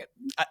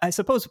I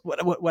suppose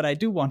what I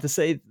do want to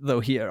say,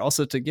 though, here,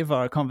 also to give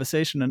our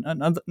conversation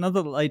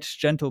another light,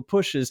 gentle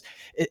push, is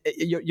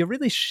you're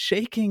really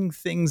shaking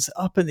things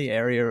up in the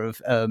area of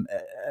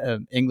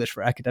English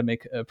for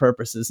academic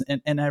purposes.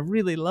 And I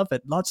really love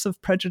it. Lots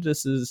of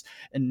prejudices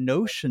and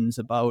notions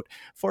about,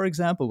 for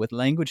example, with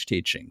language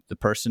teaching, the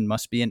person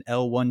must be an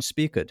L1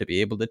 speaker to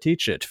be able to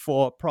teach it.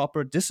 For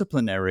proper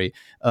disciplinary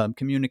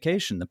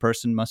communication, the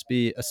person must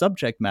be a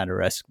subject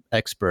matter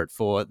expert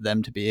for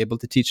them to be able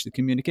to teach the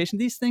communication.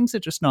 These things are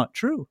just not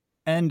true.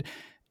 And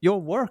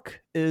your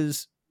work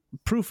is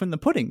proof in the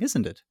pudding,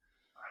 isn't it?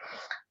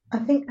 I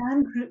think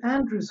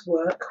Andrew's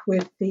work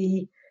with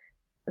you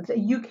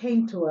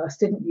came to us,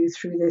 didn't you,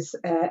 through this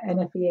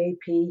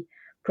NFEAP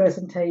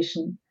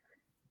presentation?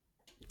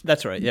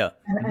 That's right, yeah.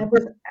 And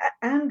with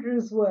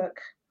Andrew's work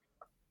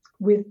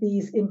with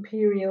these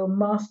Imperial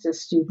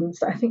Master's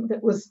students, I think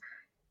it was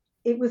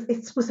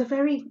a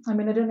very, I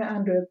don't know,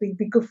 Andrew, it'd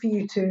be good for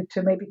you to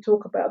maybe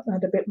talk about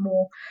that a bit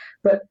more,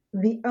 but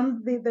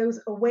those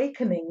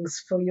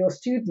awakenings for your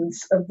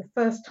students of the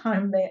first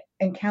time they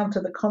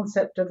encounter the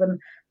concept of an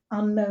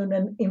unknown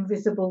and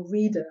invisible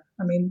reader.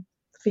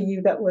 For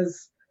you, that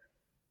was...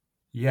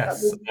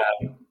 Yes,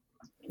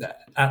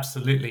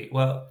 absolutely.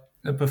 Well,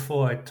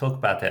 before I talk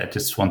about it, I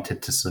just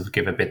wanted to sort of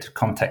give a bit of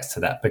context to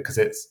that, because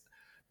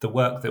the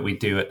work that we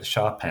do at the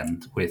sharp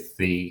end with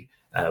the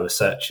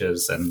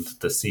researchers and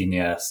the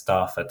senior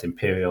staff at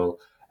Imperial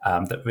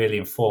that really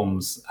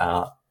informs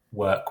our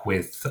work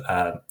with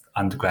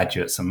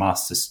undergraduates and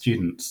master's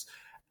students.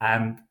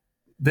 And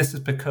this is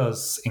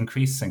because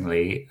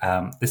increasingly,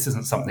 this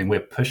isn't something we're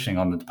pushing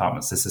on the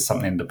departments. This is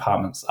something the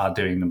departments are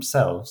doing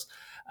themselves.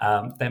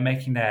 They're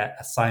making their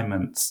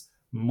assignments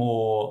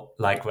more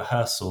like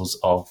rehearsals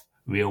of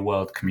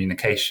real-world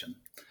communication.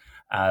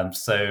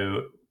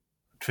 So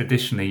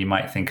traditionally, you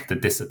might think of the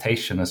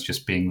dissertation as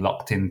just being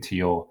locked into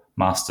your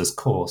master's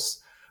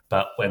course.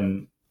 But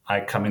when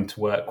I come into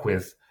work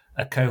with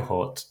a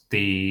cohort,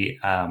 the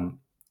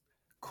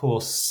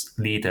course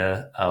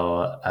leader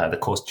or the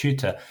course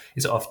tutor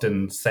is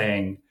often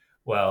saying,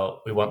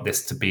 well, we want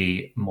this to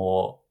be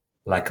more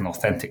like an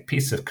authentic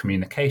piece of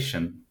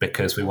communication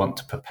because we want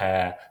to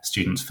prepare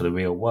students for the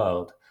real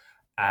world.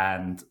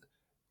 And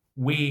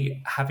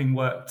we, having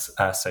worked,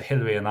 so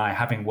Hilary and I,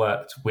 having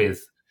worked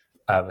with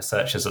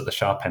researchers at the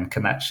sharp end,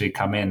 can actually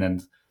come in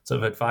and sort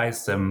of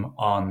advise them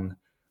on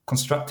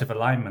constructive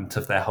alignment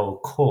of their whole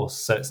course.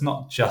 So it's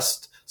not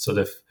just sort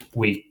of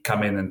we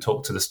come in and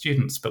talk to the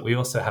students, but we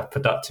also have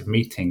productive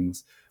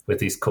meetings with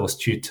these course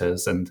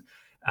tutors. And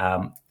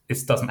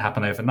this doesn't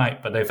happen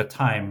overnight, but over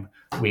time,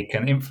 we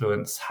can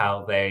influence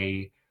how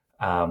they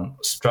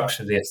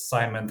structure the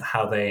assignment,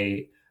 how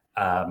they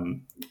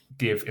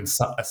give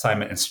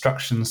assignment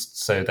instructions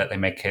so that they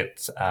make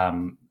it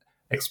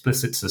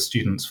explicit to the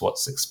students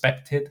what's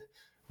expected,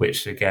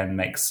 which again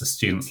makes the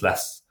students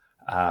less,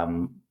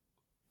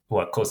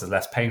 it causes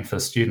less pain for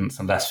the students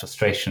and less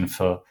frustration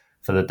for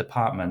the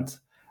department.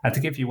 And to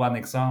give you one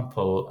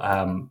example,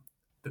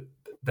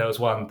 there was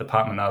one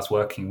department I was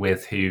working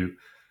with who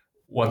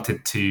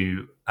wanted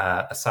to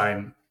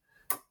assign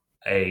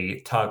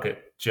a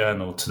target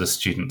journal to the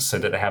students so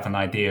that they have an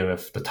idea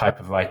of the type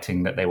of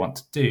writing that they want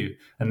to do.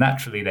 And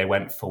naturally, they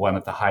went for one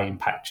of the high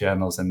impact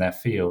journals in their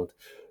field.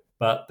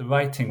 But the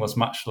writing was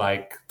much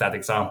like that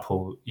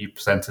example you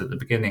presented at the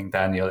beginning,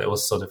 Daniel. It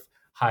was sort of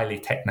highly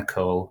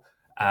technical,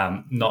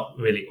 not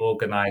really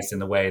organized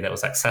in a way that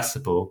was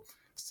accessible.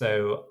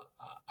 So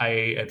I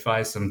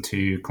advised them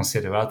to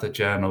consider other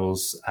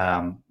journals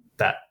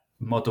that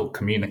model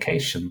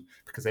communication,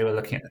 because they were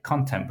looking at the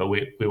content, but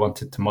we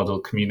wanted to model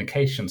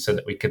communication so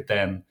that we could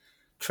then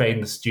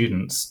train the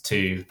students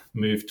to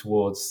move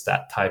towards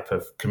that type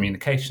of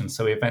communication.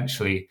 So we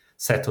eventually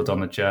settled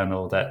on a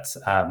journal that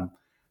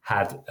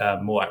had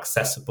a more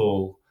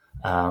accessible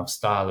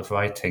style of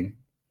writing.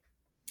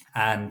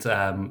 And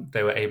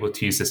they were able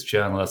to use this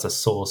journal as a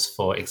source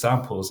for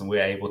examples, and we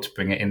were able to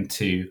bring it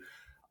into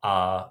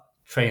our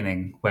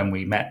training when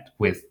we met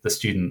with the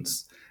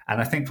students. And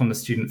I think from the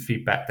student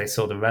feedback, they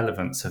saw the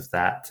relevance of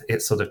that.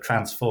 It sort of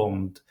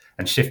transformed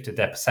and shifted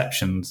their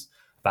perceptions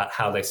about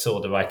how they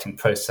saw the writing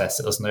process.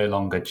 It was no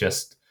longer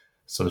just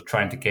sort of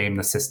trying to game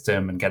the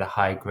system and get a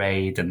high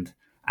grade and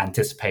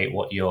anticipate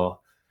what your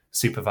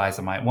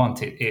supervisor might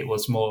want. It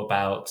was more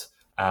about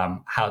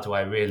how do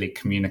I really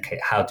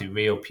communicate? How do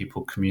real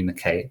people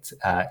communicate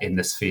in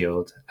this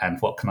field? And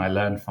what can I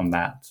learn from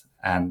that?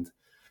 And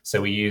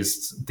so we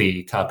used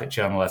the target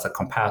journal as a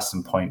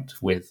comparison point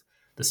with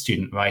the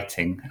student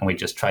writing, and we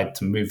just tried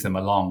to move them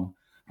along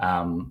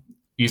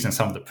using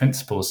some of the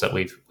principles that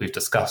we've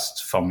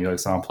discussed from your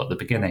example at the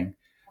beginning,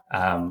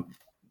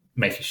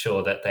 making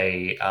sure that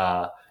they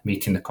are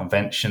meeting the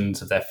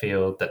conventions of their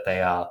field, that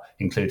they are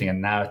including a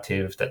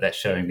narrative, that they're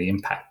showing the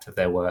impact of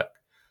their work.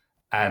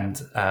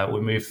 And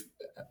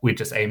we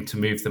just aim to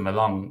move them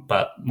along,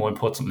 but more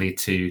importantly,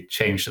 to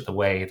change the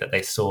way that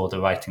they saw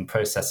the writing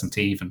process and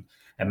to even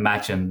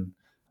imagine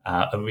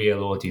a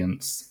real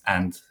audience.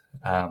 And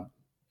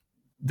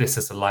this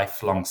is a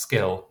lifelong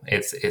skill.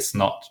 It's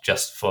not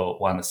just for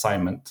one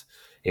assignment.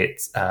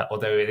 It's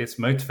although it is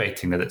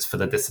motivating that it's for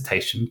the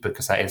dissertation,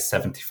 because that is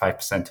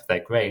 75% of their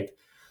grade.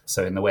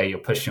 So in a way, you're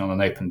pushing on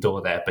an open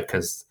door there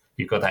because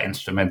you've got that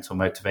instrumental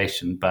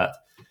motivation, but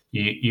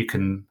you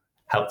can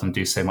help them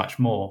do so much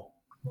more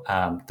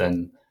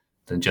than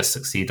just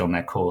succeed on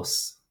their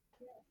course.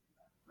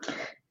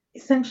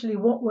 Essentially,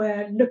 what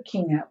we're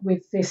looking at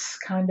with this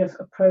kind of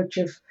approach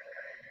of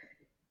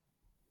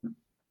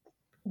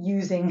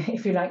using,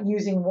 if you like,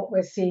 using what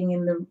we're seeing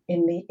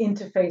in the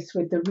interface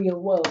with the real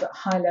world at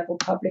high level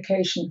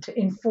publication to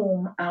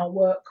inform our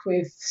work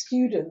with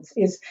students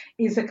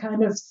is a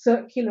kind of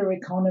circular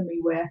economy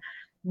where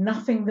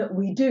nothing that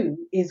we do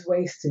is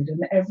wasted,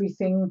 and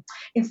everything,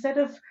 instead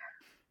of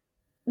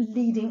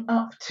leading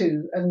up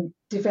to and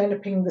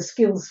developing the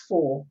skills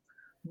for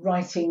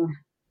writing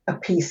a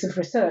piece of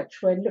research,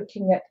 we're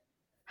looking at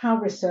how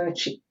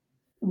research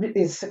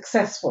is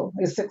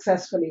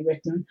successfully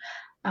written,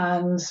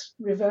 and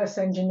reverse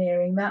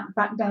engineering that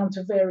back down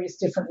to various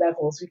different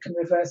levels. We can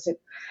reverse it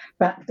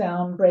back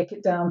down, break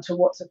it down to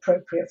what's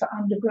appropriate for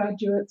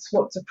undergraduates,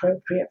 what's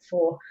appropriate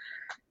for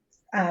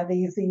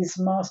these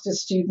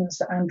master's students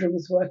that Andrew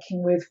was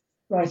working with,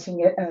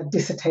 writing a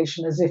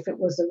dissertation as if it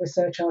was a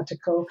research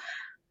article.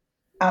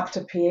 up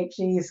to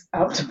PhDs,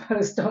 up to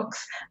postdocs,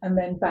 and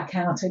then back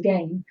out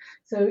again.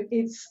 So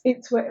it's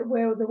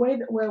where the way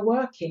that we're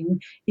working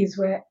is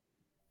where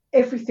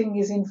everything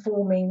is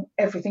informing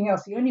everything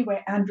else. The only way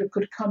Andrew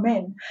could come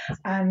in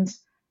and,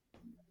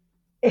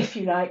 if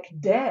you like,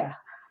 dare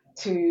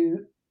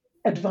to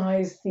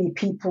advise the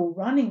people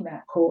running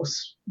that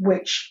course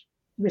which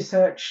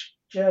research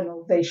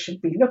journal they should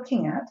be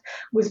looking at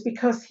was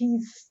because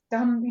he's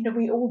done,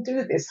 we all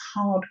do this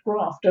hard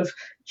graft of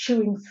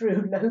chewing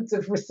through loads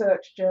of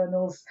research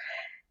journals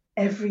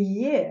every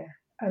year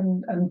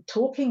and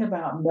talking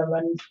about them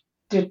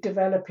and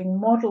developing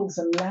models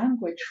and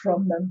language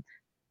from them.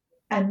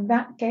 And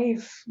that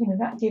gives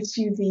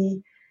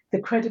you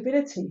the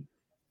credibility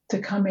to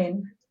come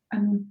in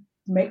and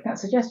make that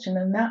suggestion.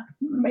 And that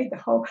made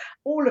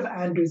all of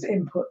Andrew's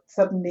input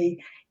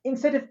suddenly,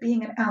 instead of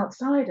being an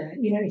outsider,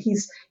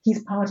 he's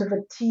part of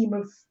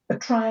a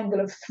triangle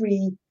of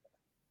three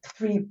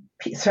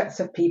sets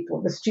of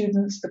people: the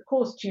students, the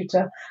course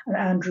tutor, and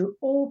Andrew,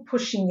 all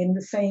pushing in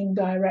the same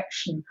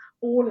direction,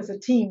 all as a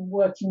team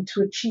working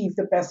to achieve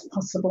the best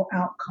possible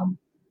outcome.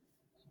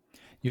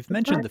 You've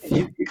mentioned the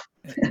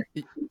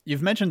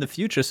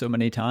future so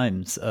many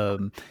times,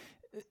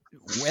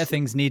 where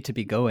things need to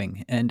be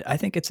going. And I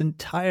think it's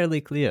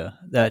entirely clear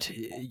that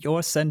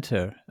your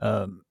center,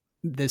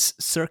 this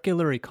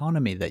circular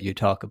economy that you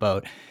talk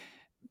about,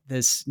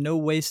 this no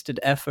wasted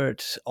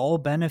effort, all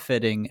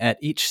benefiting at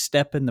each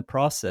step in the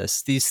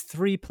process. These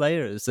three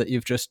players that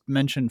you've just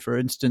mentioned, for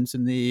instance,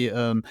 in the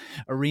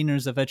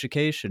arenas of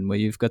education, where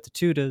you've got the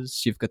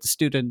tutors, you've got the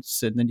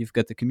students, and then you've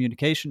got the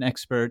communication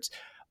experts,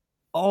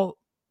 all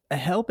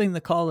helping the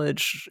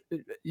college,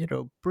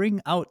 bring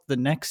out the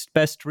next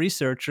best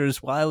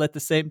researchers, while at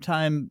the same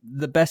time,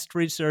 the best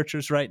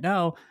researchers right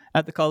now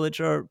at the college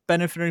are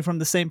benefiting from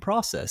the same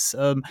process.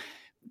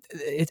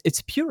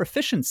 It's pure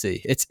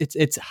efficiency.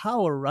 It's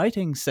how a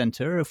writing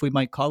center, if we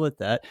might call it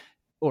that,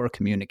 or a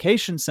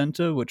communication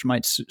center, which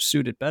might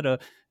suit it better,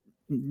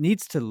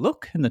 needs to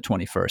look in the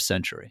 21st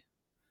century.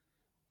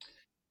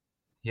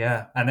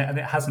 Yeah, and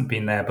it hasn't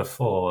been there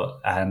before,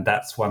 and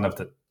that's one of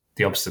the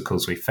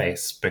obstacles we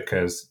face,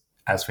 because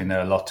as we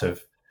know, a lot of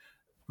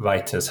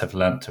writers have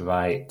learnt to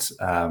write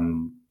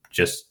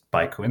just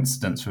by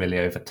coincidence, really,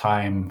 over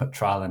time,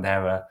 trial and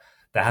error.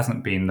 There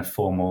hasn't been the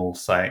formal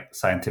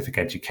scientific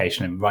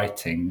education in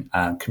writing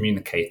and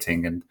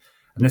communicating, and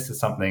this is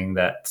something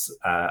that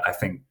I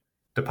think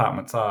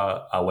departments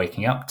are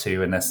waking up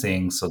to, and they're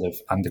seeing sort of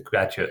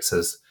undergraduates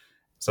as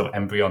sort of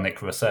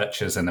embryonic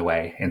researchers in a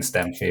way in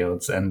STEM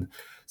fields. And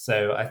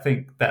so I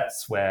think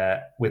that's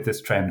where, with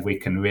this trend, we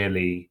can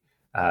really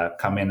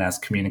come in as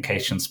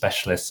communication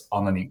specialists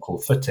on an equal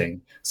footing.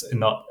 So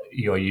not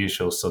your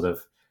usual sort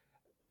of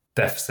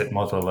deficit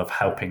model of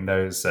helping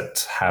those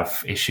that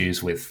have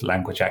issues with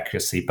language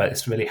accuracy, but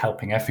it's really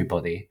helping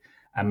everybody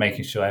and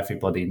making sure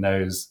everybody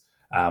knows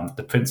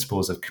the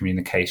principles of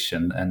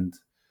communication. And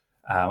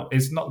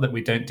it's not that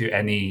we don't do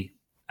any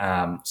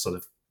sort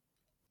of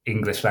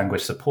English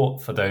language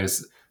support for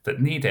those that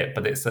need it,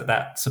 but it's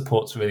that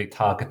support's really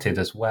targeted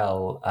as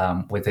well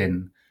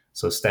within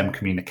sort of STEM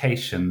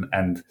communication,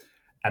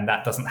 and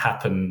that doesn't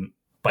happen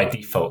by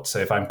default. So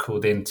if I'm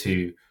called in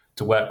to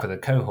work with a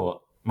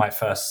cohort, my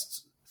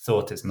first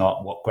thought is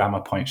not what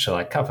grammar points shall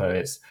I cover,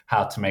 it's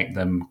how to make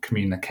them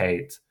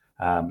communicate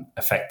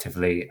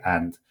effectively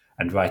and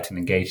write an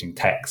engaging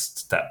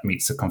text that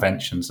meets the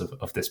conventions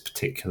of this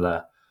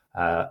particular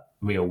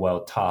real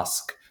world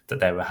task that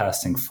they're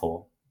rehearsing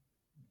for.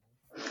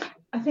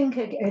 I think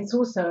it's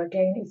also,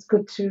 again, it's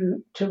good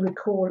to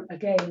recall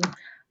again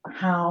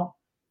how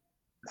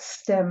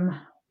STEM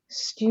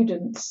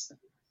students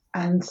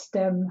and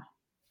STEM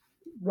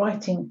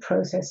writing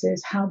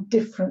processes, how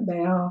different they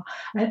are.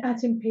 And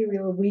at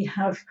Imperial, we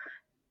have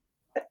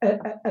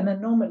an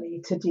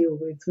anomaly to deal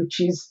with,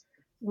 which is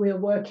we're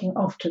working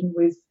often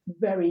with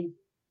very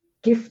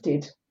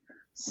gifted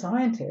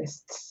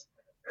scientists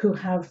who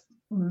have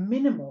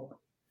minimal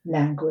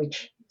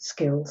language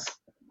skills.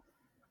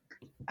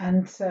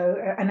 And so,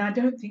 and I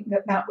don't think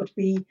that would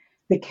be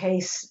the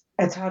case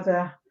at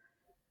other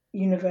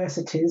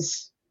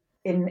universities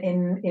in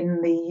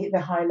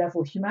the high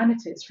level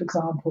humanities. For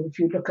example, if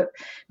you look at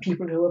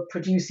people who are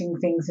producing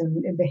things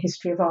in the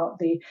history of art,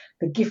 the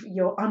gift,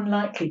 you're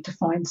unlikely to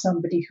find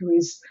somebody who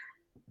is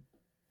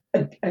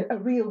a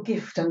real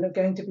gift and are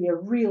going to be a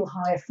real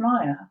high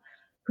flyer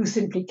who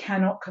simply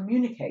cannot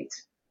communicate.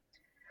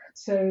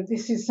 So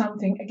this is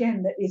something,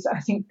 again, that is, I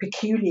think,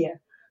 peculiar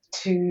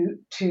to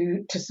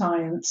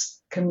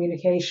science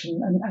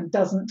communication and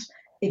doesn't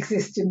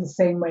exist in the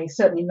same way,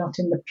 certainly not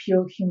in the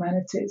pure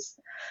humanities.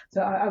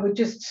 So I would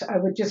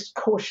just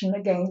caution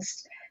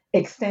against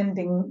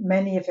extending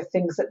many of the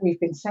things that we've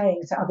been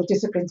saying to other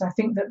disciplines. I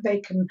think that they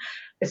can,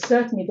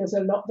 certainly there's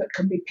a lot that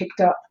can be picked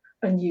up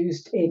and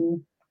used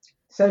in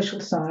social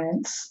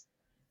science,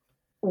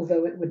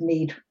 although it would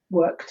need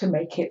work to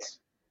make it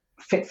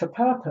fit for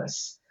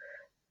purpose.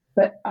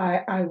 But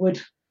I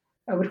would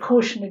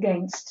caution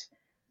against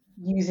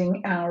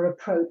using our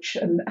approach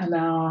and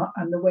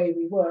the way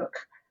we work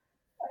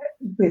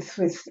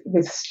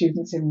with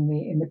students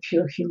in the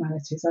pure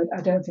humanities.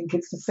 I don't think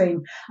it's the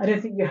same. I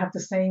don't think you have the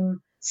same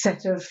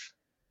set of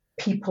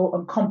people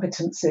and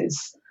competencies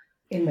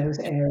in those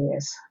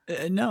areas.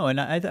 No, and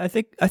I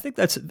think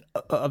that's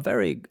a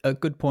very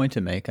good point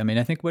to make. I mean,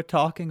 I think we're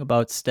talking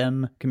about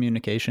STEM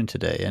communication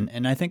today,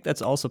 and I think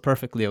that's also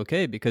perfectly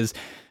okay, because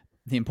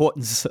the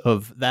importance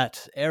of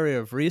that area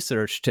of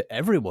research to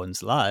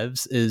everyone's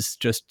lives is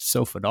just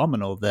so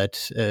phenomenal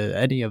that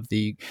any of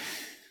the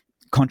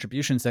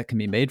contributions that can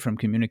be made from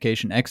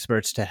communication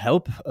experts to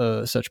help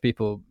such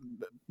people,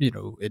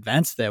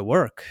 advance their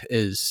work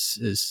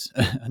is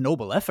a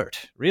noble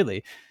effort,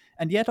 really.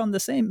 And yet, on the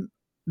same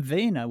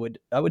vein, I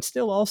would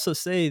still also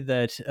say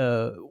that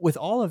with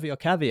all of your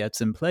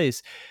caveats in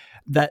place,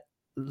 that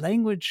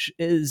language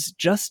is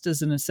just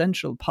as an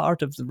essential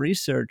part of the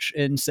research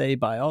in, say,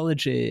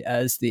 biology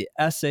as the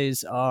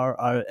assays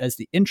are, as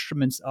the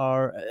instruments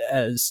are,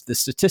 as the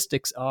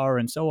statistics are,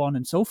 and so on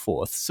and so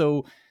forth.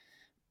 So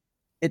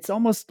it's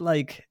almost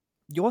like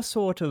your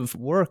sort of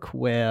work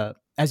where,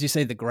 as you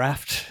say, the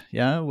graft,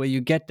 where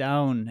you get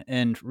down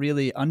and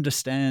really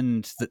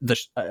understand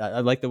I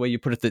like the way you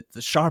put it,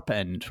 the sharp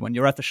end, when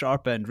you're at the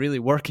sharp end, really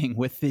working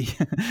with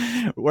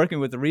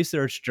the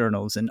research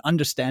journals and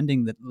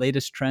understanding the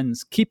latest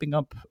trends, keeping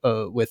up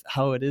with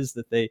how it is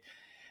that they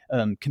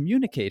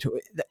communicate.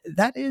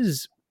 That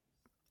is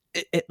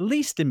at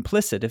least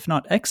implicit, if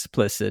not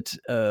explicit,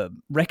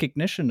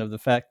 recognition of the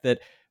fact that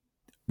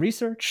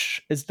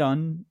research is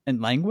done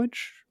in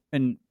language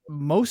in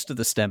most of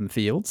the STEM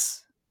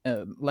fields.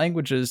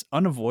 Language is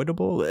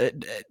unavoidable.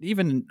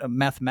 Even a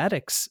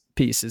mathematics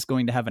piece is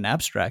going to have an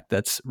abstract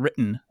that's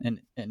written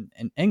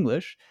in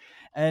English.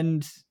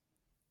 And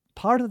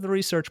part of the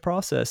research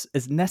process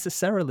is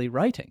necessarily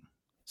writing.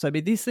 So, I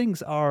mean, these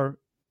things are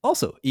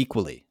also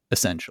equally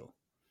essential.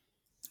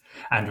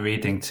 And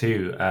reading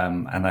too.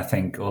 And I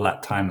think all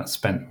that time that's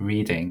spent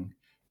reading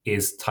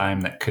is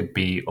time that could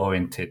be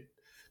oriented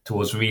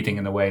towards reading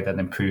in a way that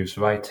improves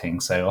writing.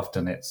 So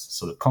often it's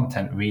sort of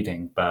content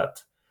reading,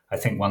 but I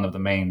think one of the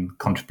main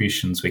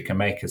contributions we can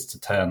make is to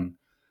turn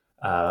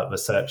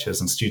researchers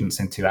and students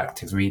into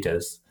active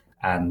readers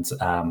and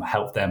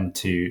help them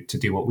to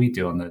do what we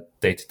do on a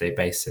day-to-day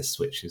basis,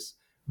 which is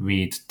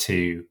read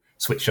to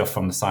switch off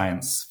from the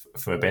science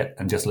for a bit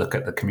and just look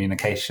at the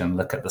communication,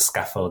 look at the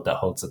scaffold that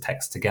holds the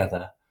text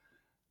together.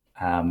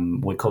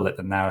 We call it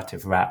the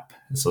narrative wrap,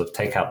 sort of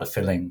take out the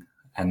filling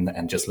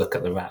and just look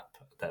at the wrap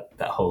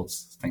that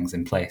holds things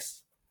in place.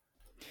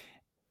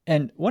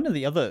 And one of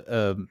the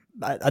other,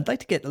 I'd like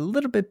to get a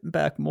little bit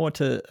back more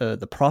to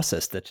the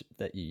process that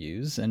you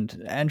use.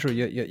 And Andrew,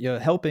 you're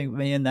helping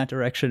me in that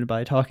direction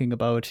by talking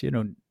about,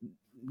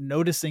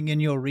 noticing in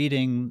your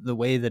reading the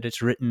way that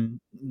it's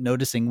written,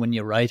 noticing when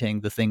you're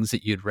writing the things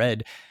that you'd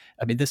read.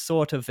 I mean, this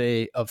sort of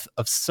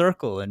of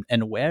circle and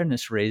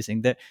awareness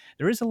raising, that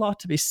there is a lot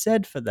to be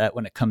said for that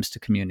when it comes to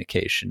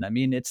communication. I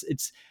mean,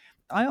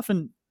 I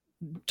often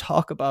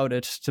talk about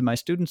it to my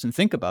students and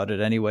think about it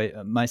anyway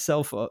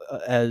myself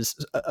as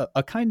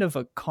a kind of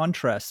a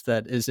contrast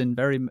that is in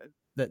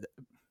let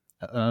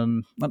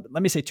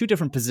me say two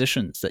different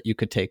positions that you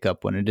could take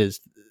up when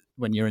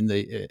you're in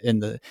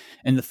the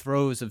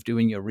throes of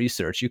doing your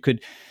research. You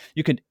could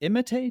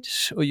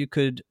imitate, or you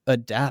could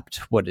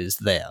adapt what is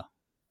there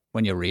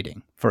when you're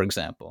reading, for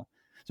example.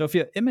 So if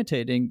you're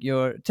imitating,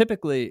 you're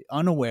typically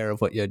unaware of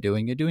what you're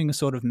doing. You're doing a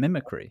sort of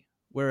mimicry.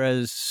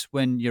 Whereas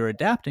when you're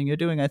adapting, you're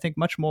doing, I think,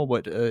 much more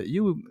what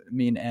you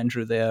mean,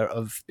 Andrew, there,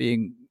 of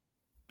being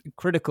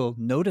critical,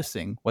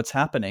 noticing what's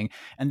happening.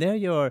 And there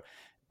you're,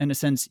 in a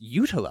sense,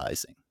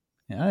 utilizing.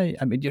 I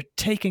mean, you're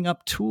taking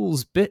up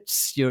tools,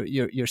 bits.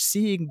 You're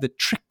seeing the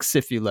tricks,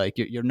 if you like.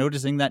 You're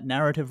noticing that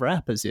narrative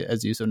wrap, as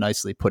you so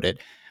nicely put it,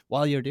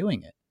 while you're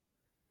doing it.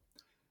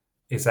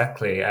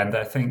 Exactly. And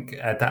I think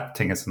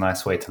adapting is a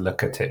nice way to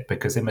look at it,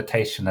 because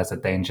imitation has a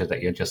danger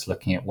that you're just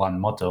looking at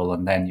one model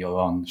and then you're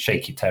on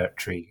shaky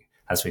territory,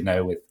 as we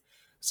know, with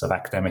sort of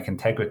academic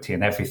integrity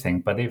and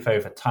everything. But if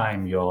over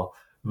time you're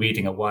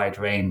reading a wide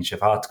range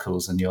of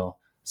articles and you're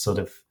sort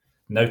of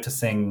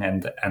noticing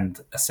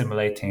and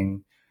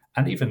assimilating,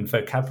 and even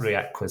vocabulary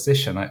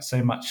acquisition, like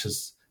so much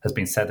has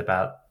been said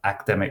about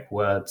academic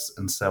words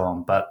and so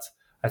on. But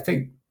I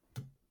think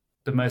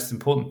the most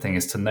important thing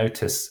is to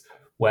notice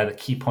where the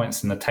key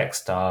points in the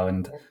text are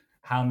and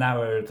how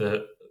narrow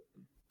the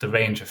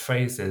range of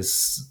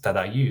phrases that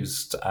are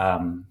used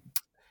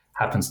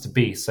happens to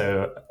be.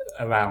 So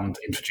around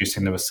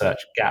introducing the research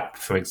gap,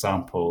 for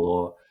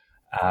example,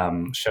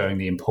 or showing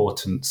the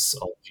importance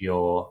of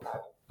your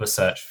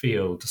research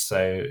field.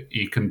 So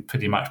you can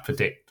pretty much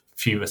predict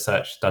few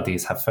research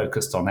studies have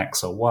focused on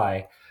X or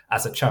Y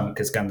as a chunk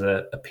is going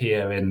to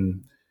appear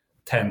in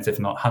tens, if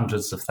not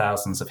hundreds of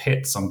thousands of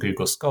hits on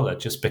Google Scholar,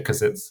 just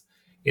because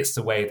it's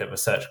the way that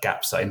research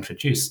gaps are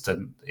introduced,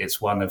 and it's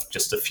one of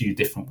just a few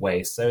different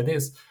ways. So it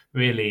is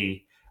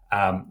really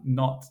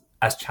not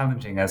as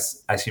challenging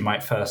as you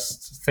might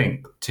first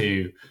think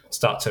to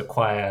start to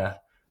acquire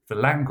the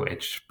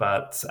language,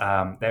 but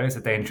there is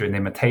a danger in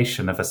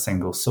imitation of a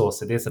single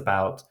source. It is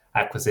about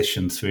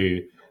acquisition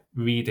through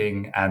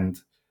reading and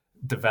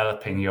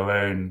developing your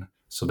own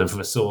sort of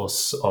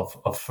resource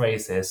of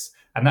phrases.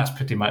 And that's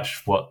pretty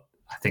much what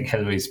I think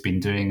Hilary's been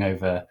doing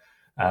over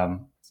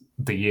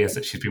the years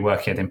that she's been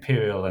working at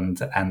Imperial and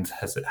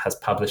has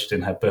published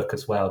in her book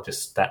as well,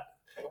 just that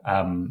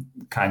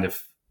kind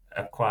of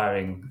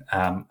acquiring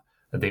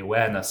the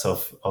awareness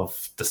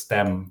of the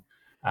STEM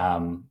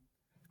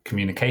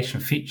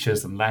communication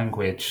features and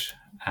language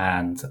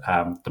and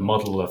the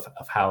model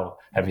of how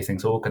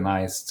everything's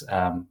organized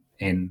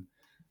in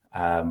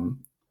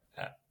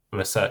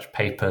research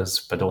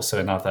papers, but also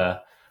in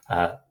other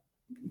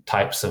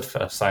types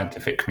of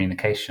scientific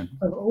communication.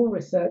 Of all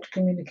research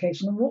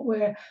communication, and what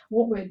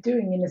we're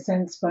doing in a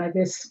sense by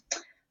this,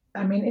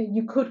 I mean,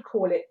 you could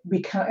call it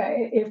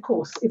of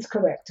course, it's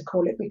correct to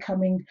call it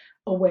becoming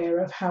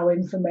aware of how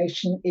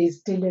information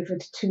is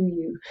delivered to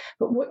you.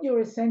 But what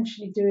you're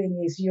essentially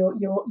doing is you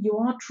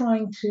are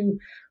trying to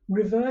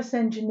reverse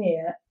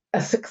engineer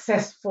a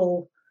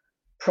successful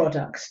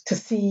product to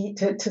see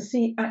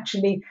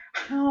actually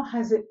how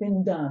has it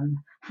been done,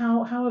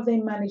 how have they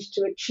managed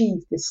to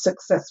achieve this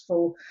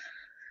successful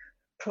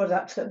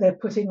product that they're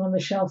putting on the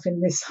shelf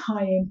in this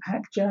high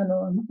impact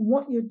journal. And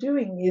what you're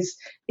doing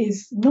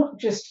is not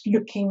just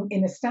looking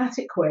in a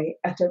static way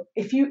at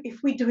if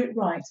we do it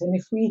right, and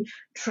if we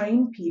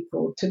train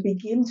people to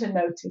begin to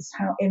notice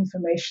how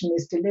information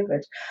is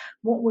delivered,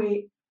 what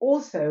we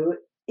also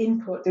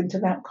input into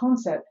that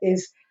concept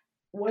is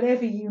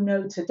whatever you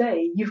know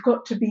today, you've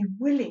got to be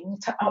willing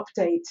to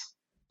update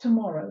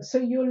tomorrow. So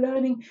you're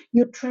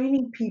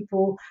training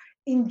people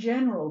in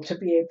general to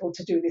be able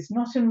to do this,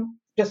 not in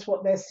just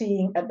what they're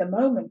seeing at the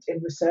moment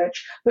in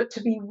research, but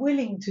to be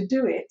willing to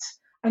do it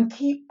and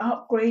keep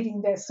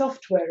upgrading their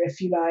software, if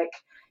you like,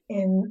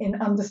 in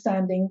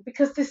understanding,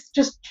 because this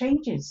just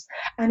changes.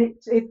 And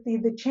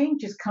the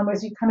changes come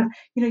as you kind of,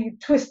 you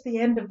twist the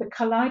end of the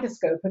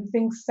kaleidoscope and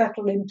things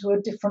settle into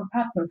a different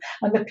pattern.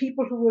 And the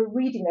people who are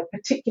reading a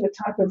particular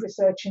type of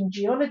research in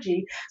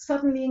geology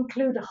suddenly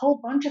include a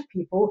whole bunch of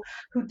people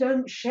who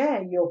don't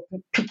share your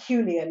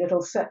peculiar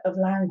little set of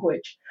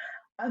language.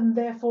 And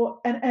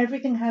therefore, and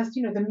everything has,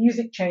 the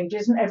music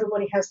changes and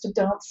everybody has to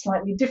dance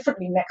slightly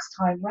differently next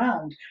time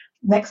round.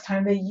 Next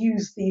time they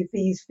use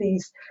these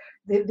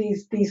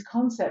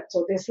concepts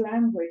or this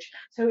language.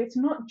 So it's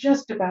not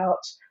just about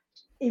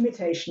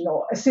imitation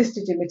or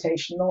assisted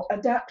imitation or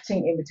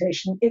adapting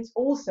imitation. It's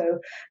also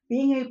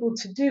being able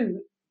to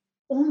do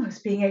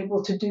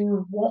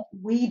what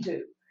we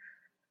do.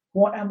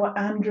 What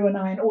Andrew and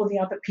I and all the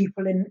other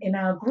people in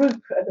our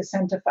group at the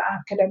Centre for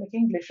Academic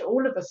English,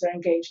 all of us are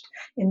engaged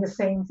in the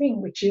same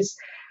thing, which is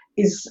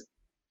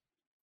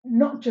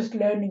not just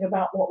learning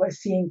about what we're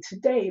seeing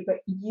today, but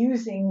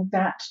using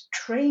that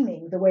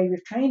training, the way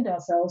we've trained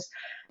ourselves,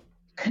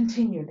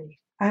 continually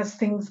as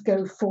things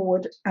go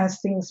forward,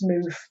 as things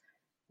move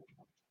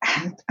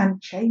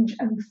and change.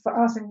 And for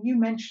us, and you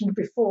mentioned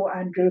before,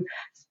 Andrew,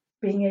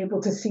 being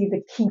able to see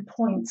the key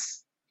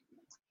points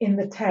in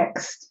the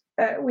text.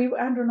 Andrew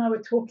and I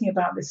were talking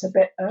about this a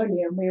bit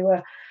earlier, and we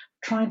were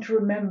trying to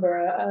remember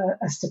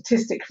a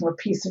statistic from a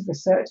piece of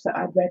research that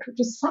I'd read, which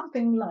is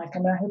something like,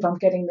 and I hope I'm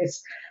getting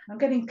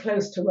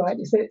close to right,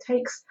 is that it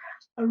takes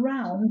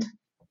around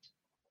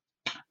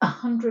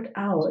 100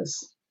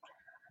 hours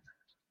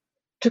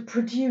to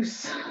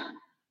produce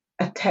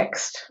a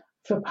text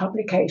for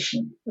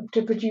publication,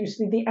 to produce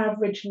the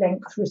average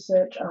length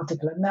research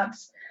article, and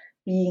that's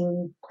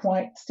being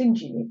quite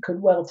stingy. It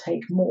could well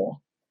take more.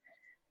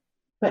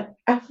 But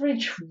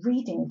average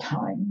reading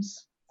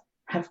times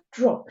have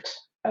dropped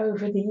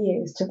over the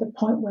years to the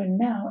point where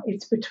now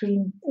it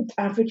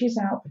averages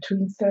out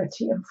between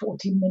 30 and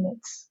 40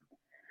 minutes.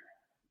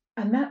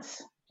 And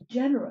that's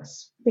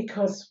generous,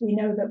 because we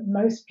know that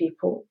most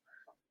people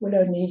will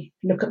only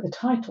look at the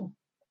title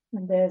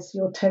and there's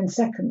your 10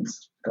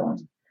 seconds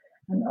gone.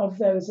 And of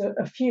those,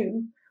 a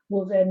few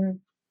will then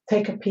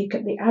take a peek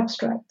at the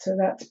abstract. So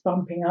that's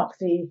bumping up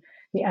the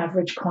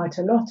average quite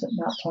a lot at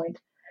that point.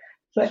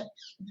 But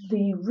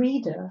the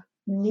reader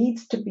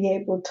needs to be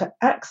able to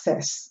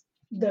access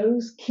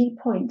those key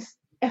points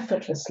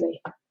effortlessly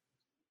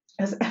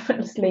as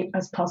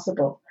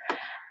possible.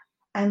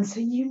 And so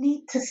you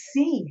need to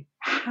see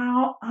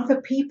how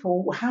other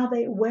people,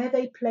 where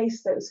they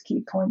place those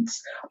key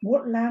points,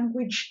 what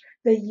language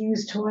they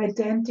use to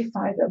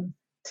identify them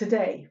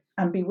today,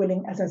 and be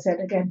willing, as I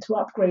said again, to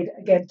upgrade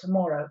it again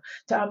tomorrow,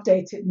 to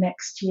update it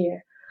next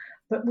year.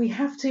 But we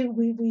have to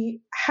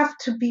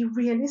be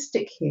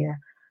realistic here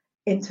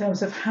in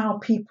terms of how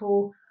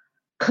people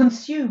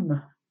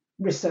consume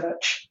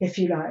research, if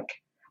you like,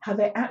 how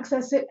they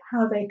access it,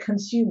 how they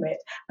consume it,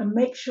 and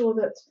make sure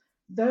that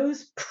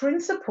those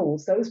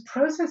principles, those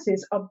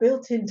processes are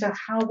built into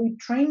how we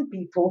train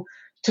people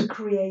to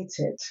create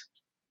it.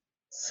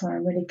 So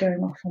I'm really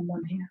going off on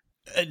one here.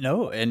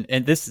 No,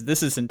 and this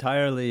is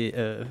entirely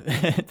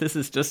this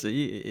is just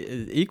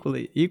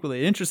equally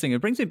interesting.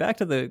 It brings me back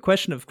to the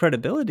question of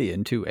credibility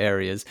in two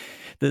areas.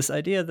 This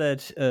idea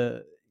that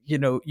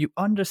you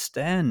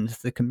understand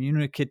the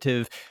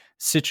communicative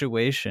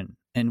situation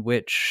in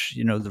which,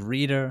 the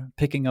reader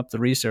picking up the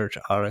research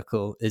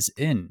article is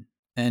in.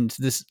 And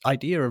this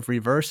idea of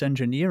reverse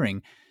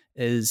engineering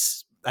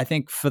is, I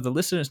think, for the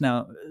listeners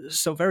now,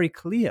 so very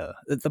clear.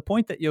 The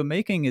point that you're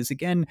making is,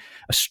 again,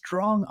 a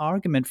strong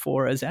argument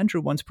for, as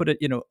Andrew once put it,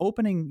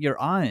 opening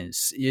your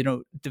eyes,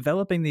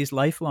 developing these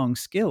lifelong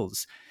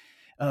skills.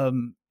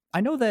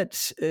 I know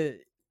that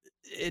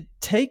it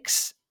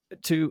takes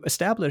to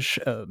establish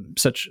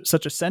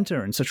such a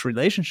center and such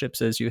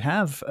relationships as you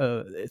have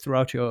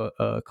throughout your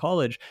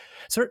college,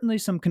 certainly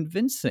some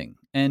convincing.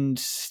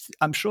 And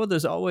I'm sure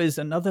there's always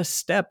another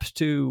step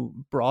to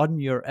broaden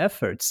your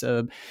efforts.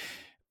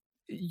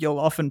 You'll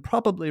often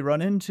probably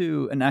run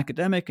into an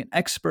academic, an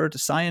expert, a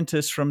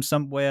scientist from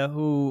somewhere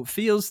who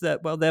feels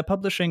that, well, their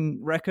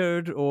publishing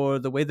record or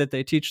the way that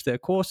they teach their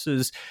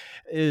courses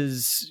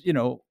is,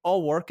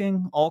 all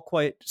working, all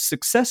quite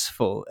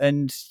successful.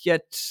 And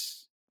yet,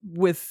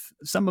 with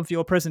some of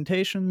your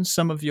presentations,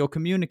 some of your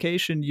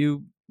communication,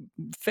 you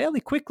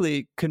fairly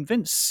quickly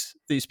convince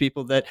these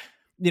people that,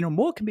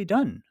 more can be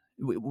done.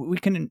 We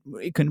can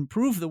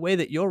improve the way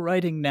that you're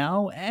writing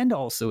now and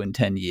also in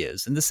 10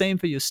 years, and the same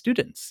for your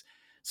students.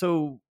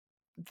 So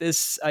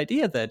this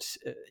idea that,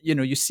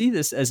 you see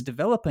this as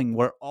developing,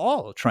 we're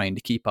all trying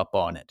to keep up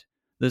on it.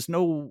 There's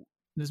no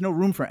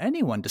room for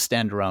anyone to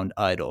stand around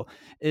idle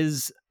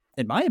is,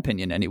 in my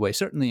opinion anyway,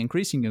 certainly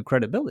increasing your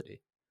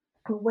credibility.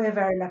 We're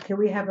very lucky.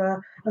 We have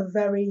a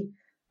very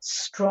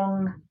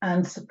strong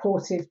and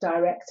supportive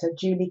director,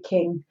 Julie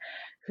King,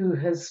 who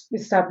has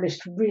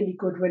established really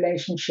good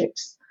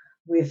relationships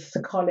with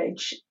the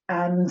college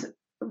and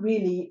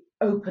really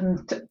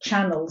opened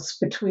channels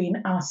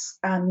between us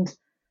and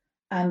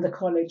the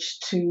college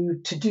to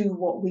do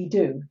what we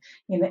do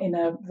in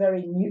a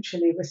very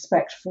mutually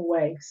respectful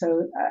way.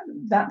 So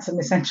that's an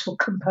essential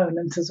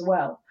component as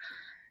well.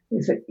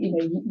 Is that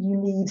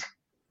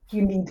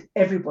you need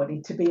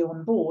everybody to be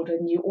on board,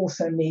 and you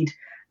also need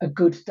a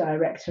good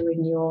director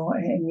in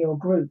your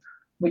group,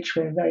 which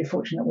we're very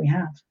fortunate we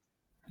have.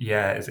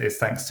 Yeah, it's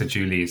thanks to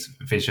Julie's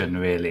vision,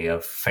 really,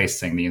 of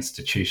facing the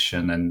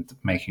institution and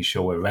making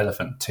sure we're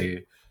relevant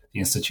to the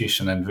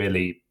institution and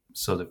really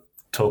sort of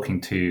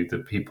talking to the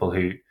people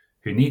who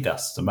need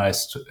us the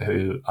most,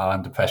 who are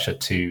under pressure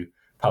to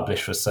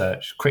publish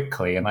research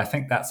quickly. And I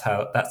think that's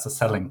a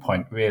selling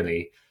point,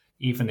 really.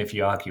 Even if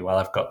you argue, well,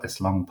 I've got this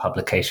long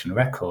publication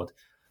record,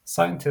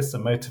 scientists are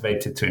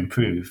motivated to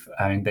improve.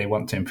 I mean, they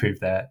want to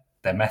improve their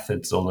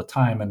methods all the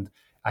time. And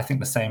I think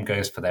the same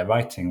goes for their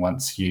writing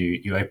once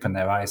you open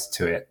their eyes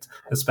to it,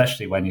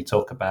 especially when you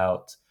talk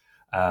about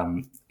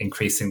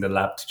increasing the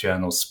lab to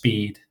journal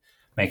speed,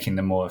 making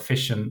them more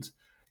efficient,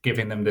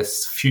 giving them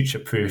this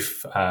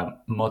future-proof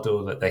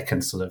model that they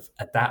can sort of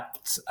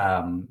adapt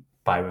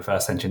by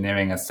reverse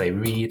engineering as they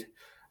read.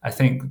 I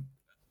think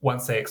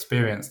once they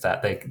experience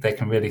that, they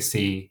can really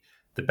see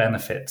the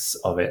benefits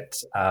of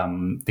it,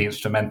 the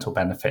instrumental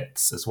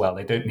benefits as well.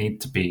 They don't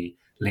need to be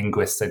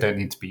linguists. They don't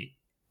need to be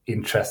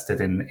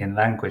interested in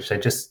language. They're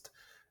just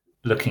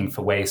looking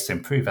for ways to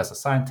improve as a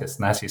scientist.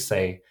 And as you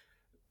say,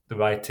 the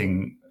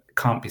writing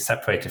can't be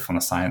separated from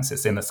the science.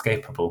 It's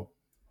inescapable.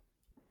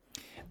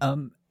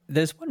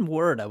 There's one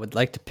word I would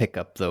like to pick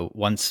up, though,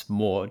 once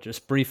more,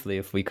 just briefly,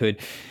 if we could,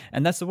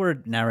 and that's the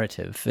word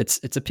narrative.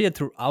 It's appeared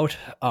throughout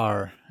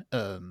our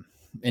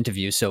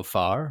interview so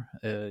far.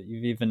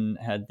 You've even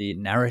had the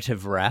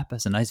narrative rap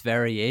as a nice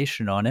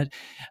variation on it.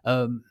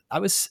 I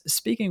was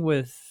speaking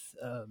with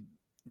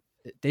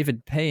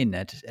David Payne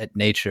at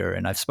Nature,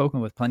 and I've spoken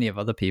with plenty of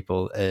other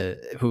people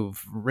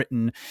who've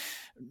written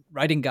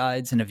writing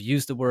guides and have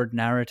used the word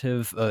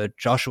narrative.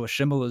 Joshua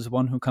Schimmel is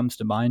one who comes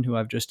to mind, who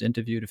I've just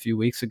interviewed a few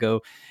weeks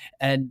ago.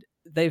 And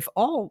they've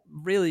all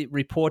really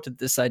reported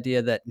this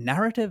idea that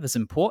narrative is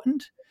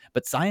important,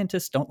 but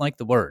scientists don't like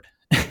the word.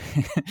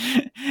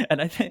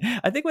 And I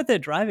think what they're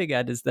driving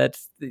at is that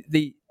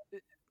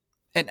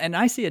and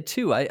I see it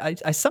too.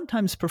 I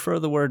sometimes prefer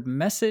the word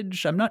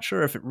message. I'm not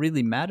sure if it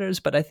really matters,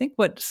 but I think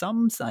what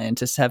some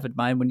scientists have in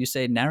mind when you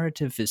say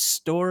narrative is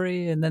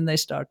story, and then they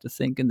start to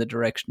think in the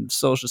direction of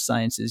social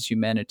sciences,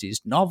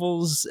 humanities,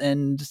 novels,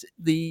 and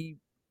the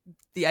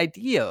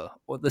idea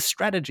or the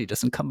strategy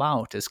doesn't come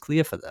out as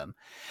clear for them.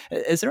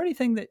 Is there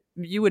anything that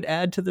you would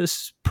add to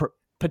this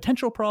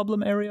potential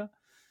problem area?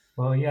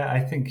 Well, yeah,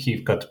 I think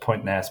you've got a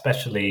point there,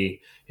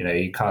 especially,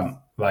 you can't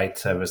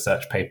write a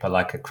research paper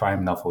like a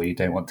crime novel. You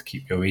don't want to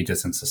keep your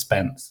readers in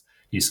suspense.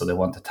 You sort of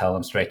want to tell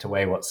them straight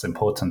away what's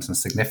important and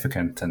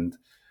significant. And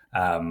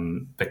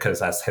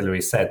because, as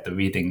Hilary said, the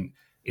reading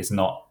is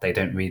not, they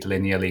don't read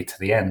linearly to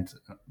the end.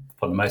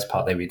 For the most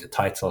part, they read the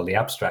title or the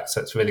abstract.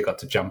 So it's really got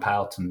to jump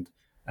out and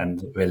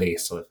really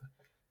sort of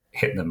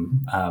hit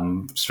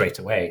them straight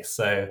away.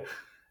 So,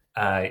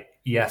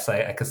 yes,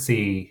 I could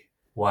see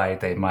why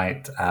they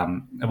might.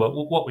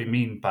 What we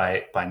mean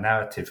by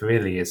narrative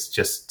really is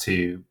just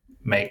to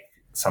make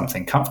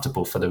something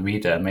comfortable for the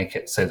reader, make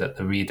it so that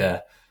the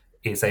reader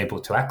is able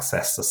to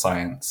access the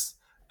science.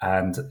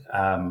 And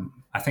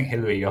I think,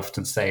 Hilary, you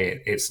often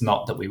say it's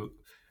not that we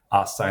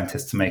ask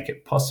scientists to make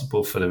it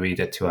possible for the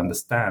reader to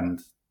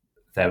understand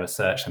their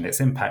research and its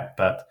impact,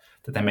 but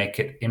that they make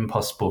it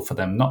impossible for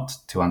them not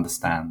to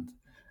understand.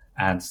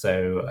 And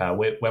so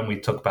when we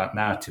talk about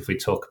narrative, we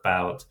talk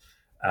about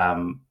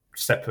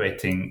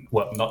separating,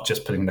 not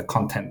just putting the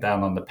content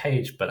down on the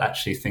page, but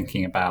actually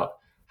thinking about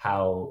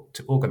how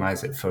to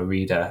organize it for a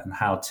reader and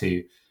how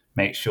to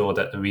make sure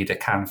that the reader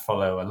can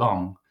follow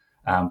along,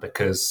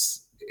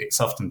 because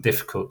it's often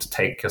difficult to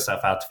take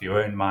yourself out of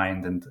your own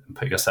mind and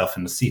put yourself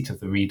in the seat of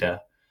the reader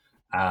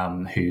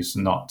who's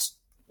not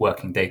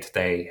working day to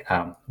day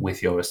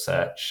with your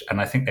research.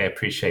 And I think they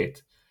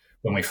appreciate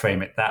when we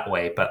frame it that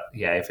way. But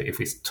yeah, if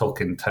we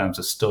talk in terms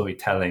of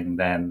storytelling,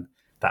 then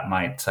that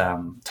might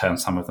turn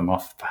some of them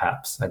off,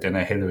 perhaps. I don't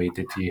know, Hilary,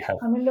 did you have...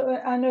 I mean, look,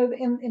 I know that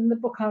in the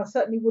book I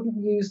certainly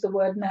wouldn't use the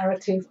word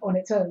narrative on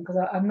its own, because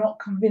I'm not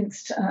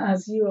convinced,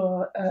 as you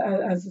are,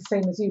 as the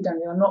same as you,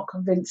 Daniel, I'm not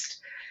convinced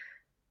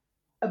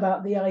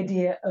about the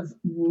idea of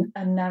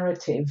a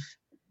narrative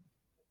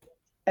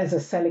as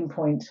a selling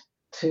point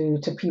to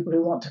people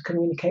who want to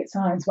communicate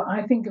science. But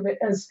I think of it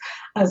as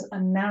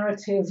a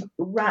narrative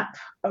wrap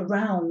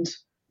around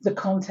the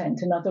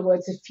content. In other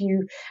words,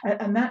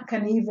 and that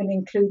can even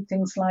include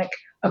things like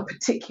a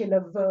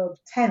particular verb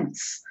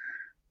tense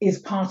is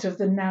part of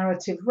the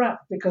narrative wrap,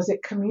 because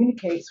it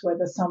communicates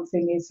whether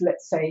something is,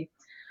 let's say,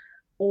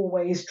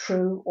 always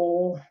true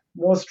or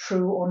was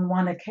true on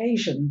one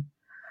occasion.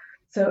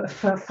 So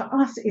for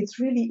us, it's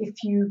really, if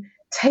you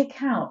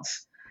take out,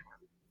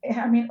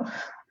 I mean,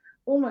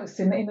 almost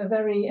in a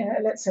very,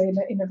 let's say,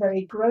 in a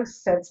very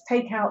gross sense,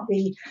 take out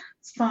the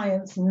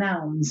science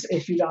nouns,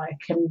 if you like,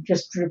 and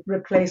just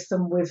replace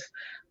them with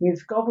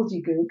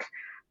gobbledygook.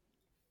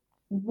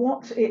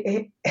 What's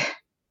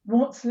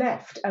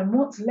left? And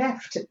what's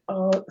left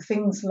are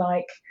things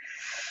like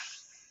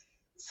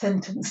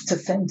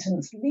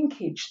sentence-to-sentence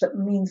linkage. That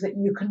means that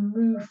you can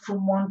move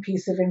from one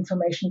piece of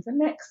information to the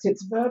next.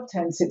 It's verb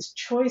tense, it's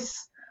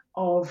choice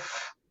of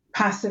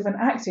passive and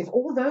active.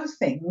 All those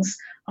things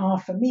are,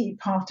 for me,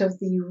 part of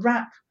the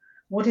wrap.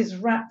 What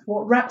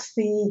wraps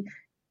the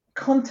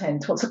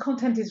content, what the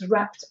content is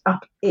wrapped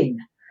up in,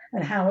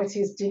 and how it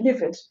is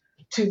delivered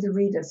to the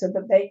reader, so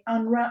that they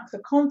unwrap the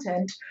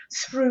content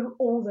through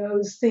all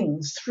those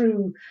things,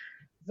 through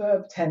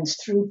verb tense,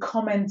 through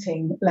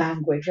commenting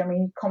language. I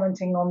mean,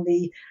 commenting on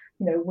the,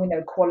 we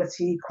know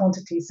quality,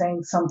 quantity,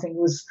 saying something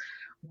was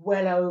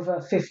well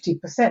over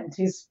 50%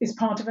 is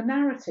part of a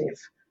narrative.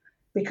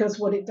 Because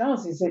what it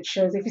does is it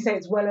shows, if you say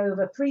it's well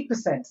over 3%,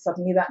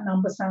 suddenly that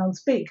number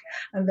sounds big,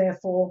 and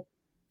therefore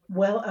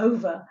well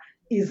over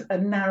is a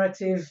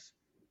narrative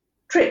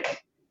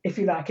trick, if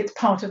you like. It's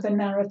part of the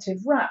narrative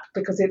wrap,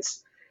 because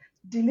it's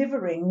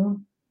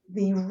delivering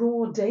the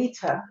raw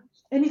data.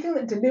 Anything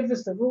that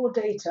delivers the raw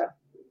data,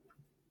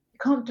 you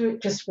can't do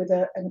it just with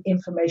an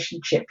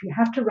information chip. You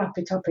have to wrap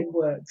it up in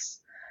words.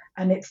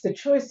 And it's the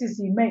choices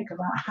you make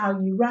about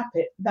how you wrap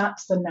it,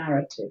 that's the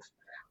narrative.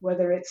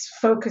 Whether it's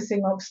focusing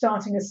on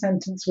starting a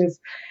sentence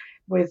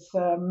with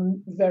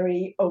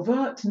very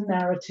overt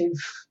narrative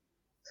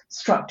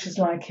structures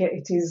like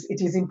it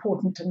is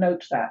important to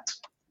note that.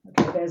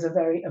 Okay, there's a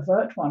very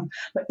overt one.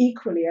 But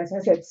equally, as I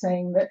said,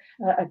 saying that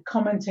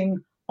commenting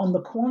on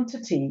the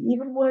quantity,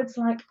 even words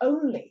like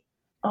only,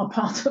 are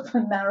part of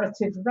a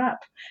narrative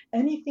wrap.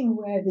 Anything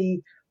where the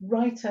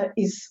writer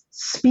is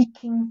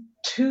speaking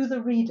to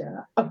the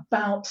reader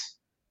about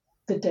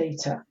the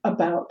data,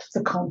 about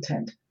the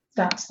content.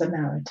 That's the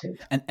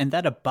narrative. And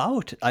that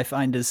about, I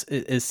find, is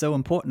so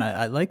important.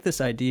 I like this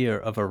idea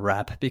of a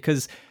wrap,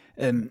 because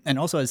and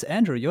also, as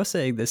Andrew, you're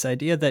saying, this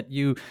idea that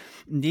you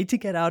need to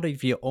get out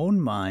of your own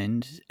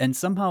mind and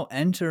somehow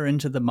enter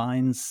into the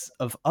minds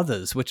of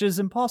others, which is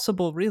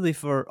impossible really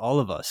for all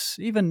of us,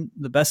 even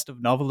the best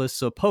of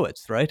novelists or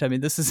poets, right? I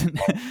mean, this isn't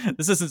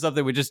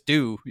something we just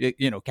do,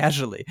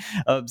 casually.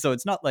 So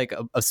it's not like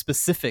a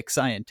specific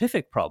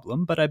scientific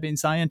problem, but I mean,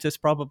 scientists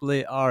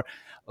probably are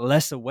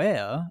less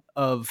aware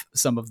of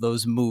some of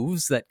those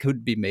moves that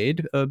could be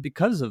made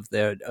because of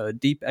their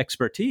deep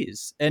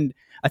expertise. And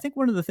I think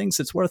one of the things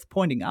that's worth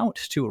pointing out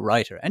to a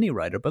writer, any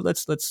writer, but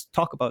let's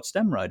talk about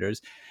STEM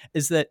writers,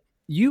 is that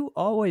you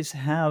always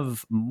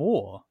have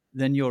more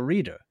than your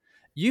reader.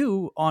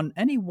 You, on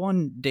any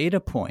one data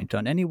point,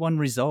 on any one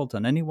result,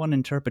 on any one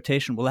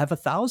interpretation, will have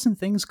 1,000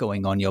 things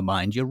going on your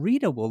mind. Your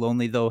reader will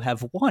only, though,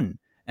 have one,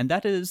 and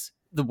that is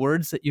the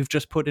words that you've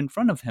just put in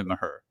front of him or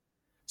her.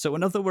 So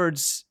in other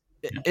words,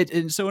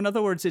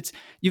 it's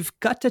you've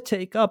got to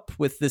take up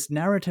with this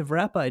narrative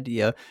wrap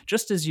idea,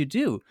 just as you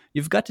do.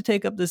 You've got to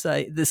take up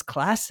this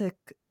classic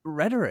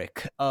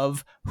rhetoric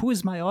of who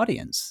is my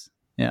audience.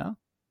 Yeah.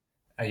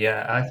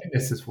 Yeah, I think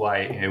this is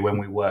why when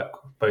we work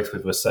both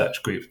with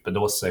research groups but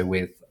also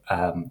with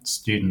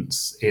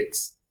students,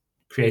 it's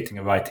creating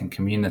a writing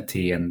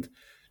community and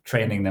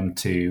training them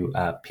to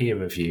peer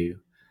review,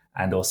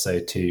 and also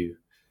to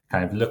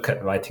kind of look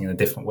at writing in a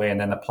different way and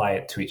then apply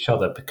it to each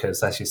other.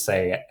 Because, as you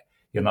say,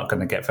 you're not going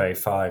to get very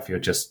far if you're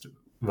just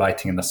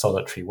writing in a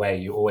solitary way.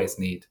 You always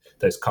need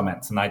those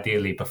comments. And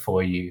ideally,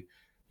 before you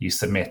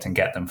submit and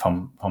get them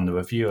from the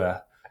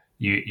reviewer,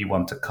 you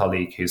want a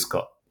colleague who's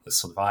got a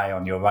sort of eye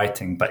on your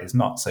writing, but is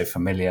not so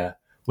familiar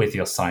with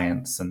your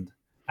science. And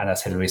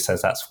as Hilary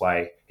says, that's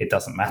why it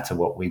doesn't matter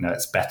what we know.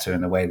 It's better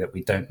in a way that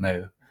we don't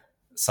know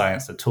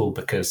science at all,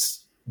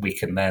 because we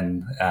can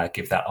then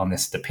give that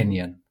honest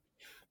opinion.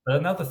 But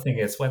another thing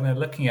is, when we're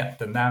looking at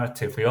the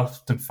narrative, we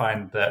often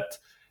find that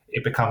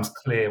it becomes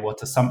clear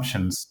what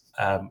assumptions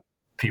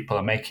people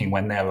are making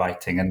when they're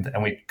writing, and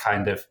we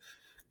kind of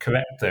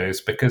correct those,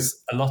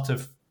 because a lot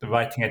of the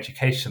writing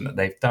education that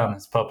they've done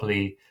has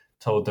probably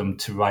told them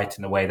to write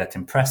in a way that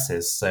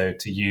impresses, so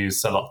to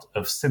use a lot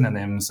of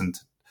synonyms and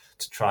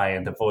to try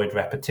and avoid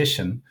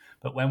repetition.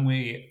 But when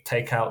we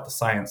take out the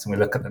science and we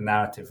look at the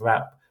narrative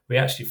wrap, we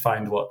actually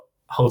find what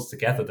holds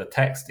together the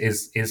text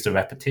is the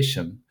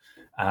repetition.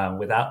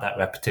 Without that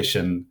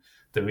repetition,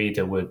 the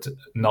reader would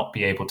not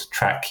be able to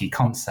track key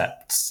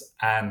concepts.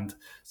 And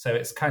so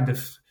it's kind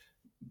of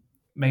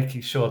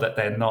making sure that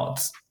they're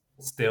not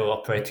still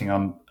operating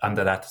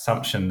under that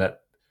assumption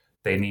that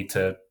they need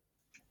to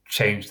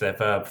change their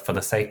verb for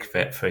the sake of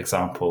it, for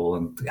example,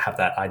 and have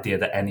that idea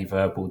that any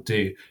verb will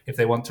do. If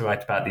they want to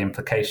write about the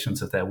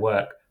implications of their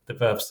work, the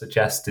verb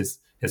suggest is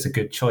a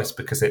good choice,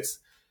 because it's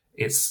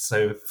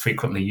so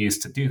frequently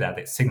used to do that.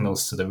 It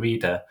signals to the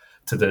reader,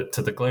 to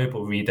the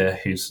global reader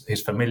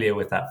who's familiar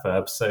with that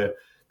verb. So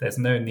there's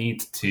no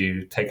need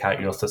to take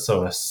out your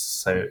thesaurus.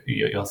 So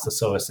your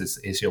thesaurus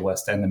is your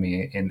worst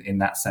enemy in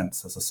that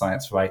sense as a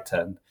science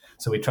writer. And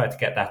so we try to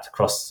get that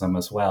across to them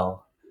as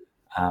well,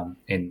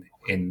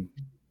 in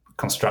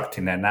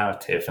constructing their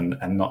narrative,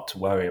 and not to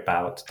worry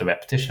about the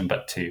repetition,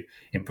 but to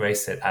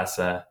embrace it as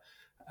a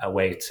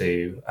way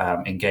to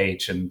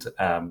engage and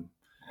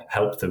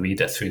help the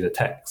reader through the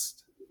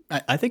text.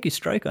 I think you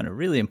strike on a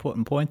really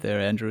important point there,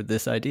 Andrew,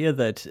 this idea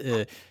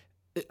that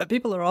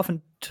people are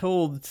often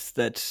told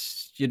that,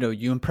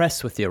 you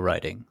impress with your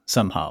writing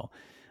somehow.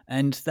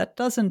 And that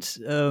doesn't,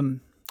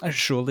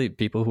 surely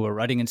people who are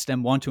writing in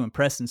STEM want to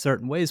impress in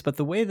certain ways, but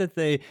the way that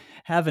they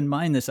have in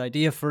mind this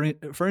idea, for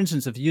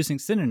instance, of using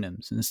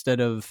synonyms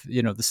instead of,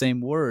 the same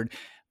word,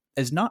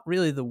 is not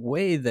really the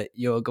way that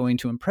you're going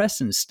to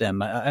impress in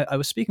STEM. I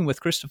was speaking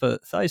with Christopher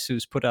Theis,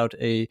 who's put out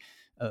a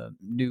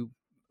new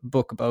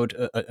book about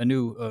a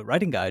new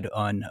writing guide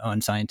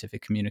on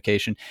scientific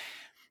communication.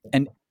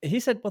 And he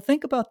said, well,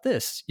 think about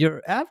this.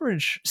 Your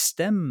average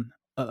STEM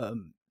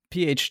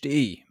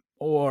PhD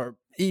or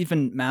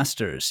even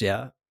master's,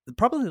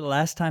 probably the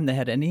last time they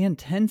had any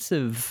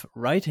intensive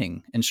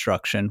writing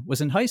instruction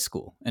was in high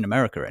school, in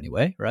America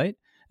anyway, right?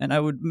 And I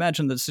would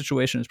imagine the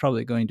situation is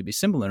probably going to be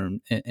similar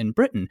in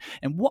Britain.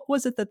 And what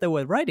was it that they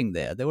were writing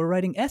there? They were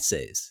writing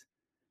essays.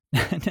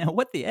 Now,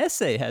 what the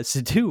essay has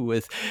to do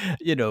with,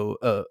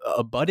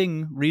 a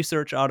budding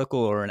research article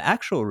or an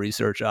actual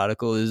research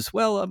article is,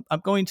 well, I'm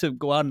going to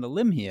go out on a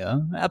limb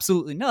here.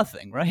 Absolutely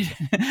nothing, right?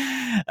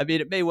 I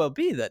mean, it may well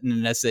be that in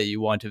an essay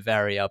you want to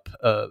vary up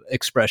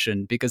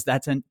expression because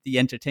that's the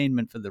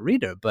entertainment for the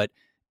reader. But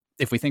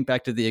if we think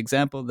back to the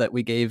example that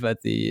we gave in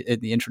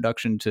the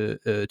introduction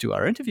to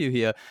our interview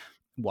here,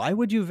 why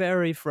would you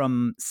vary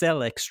from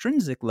cell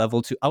extrinsic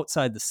level to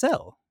outside the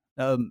cell?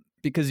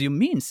 Because you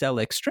mean cell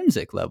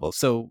extrinsic level.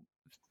 So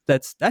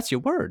that's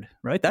your word,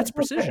 right? That's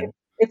precision.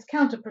 It's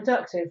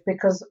counterproductive,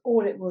 because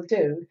all it will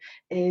do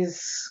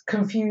is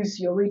confuse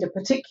your reader,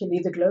 particularly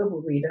the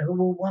global reader, who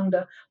will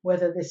wonder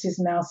whether this is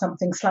now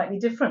something slightly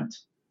different.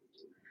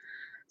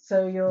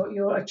 So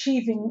you're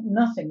achieving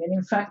nothing, and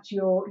in fact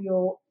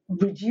you're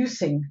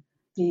reducing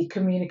the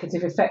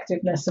communicative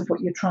effectiveness of what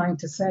you're trying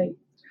to say.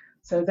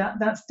 So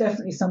that's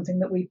definitely something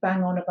that we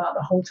bang on about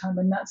the whole time,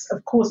 and that's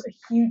of course a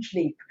huge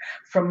leap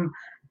from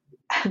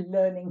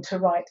learning to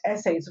write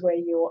essays where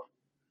you're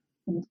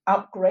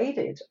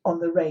upgraded on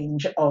the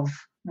range of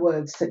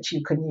words that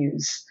you can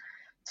use,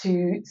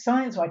 to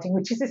science writing,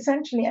 which is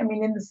essentially, in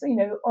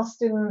the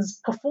Austin's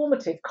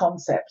performative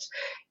concept,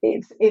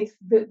 it's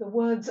the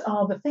words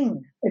are the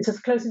thing. It's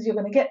as close as you're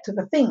going to get to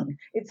the thing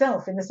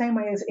itself. In the same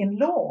way as in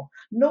law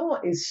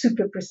is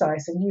super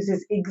precise and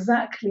uses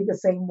exactly the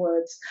same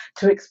words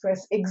to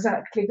express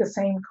exactly the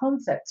same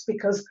concepts,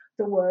 because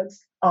the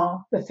words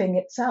are the thing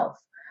itself.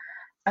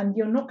 And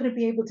you're not going to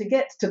be able to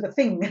get to the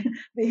thing,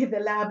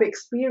 the lab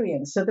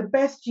experience. So the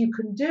best you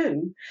can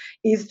do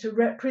is to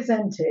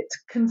represent it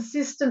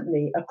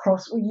consistently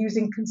across, or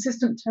using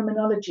consistent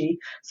terminology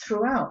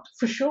throughout,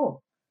 for sure.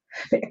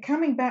 But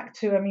coming back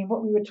to,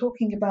 what we were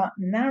talking about,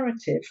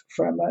 narrative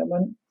for a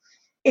moment,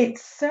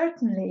 it's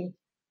certainly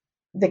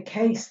the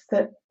case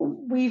that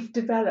we've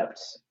developed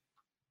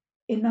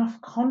enough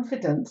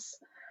confidence,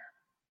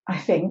 I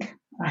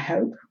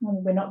hope,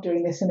 and we're not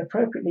doing this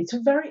inappropriately,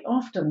 to very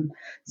often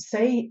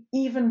say,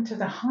 even to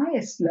the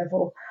highest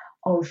level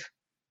of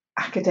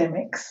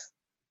academic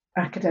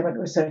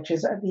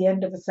researchers, at the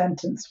end of a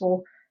sentence,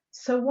 well,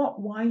 so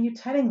what? Why are you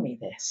telling me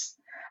this?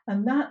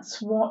 And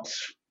that's what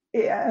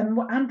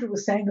Andrew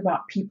was saying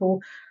about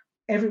people,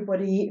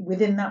 everybody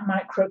within that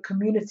micro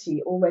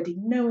community already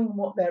knowing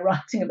what they're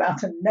writing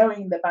about and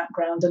knowing the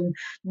background and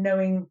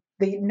knowing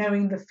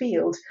the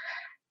field.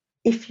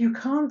 If you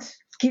can't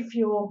give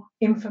your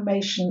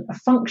information a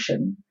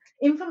function,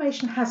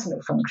 information has no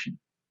function.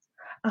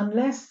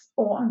 unless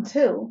or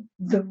until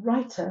the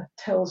writer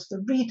tells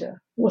the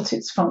reader what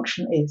its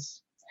function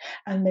is.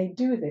 And they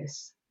do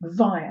this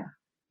via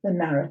the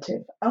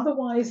narrative.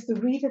 Otherwise, the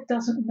reader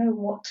doesn't know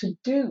what to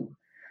do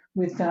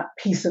with that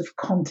piece of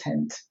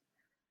content.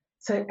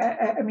 So,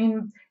 I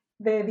mean,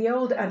 the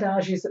old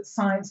adage is that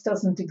science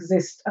doesn't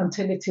exist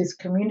until it is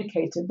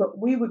communicated, but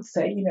we would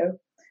say,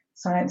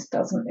 science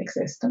doesn't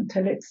exist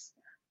until it's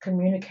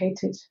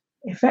communicated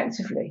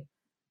effectively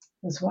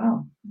as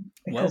well.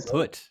 Well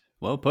put.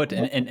 Well put.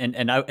 Yeah. And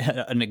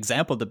an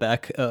example to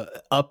back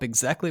up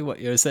exactly what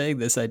you're saying,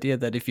 this idea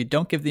that if you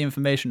don't give the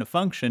information a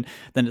function,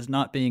 then it's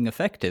not being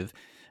effective.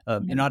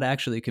 You're not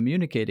actually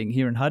communicating.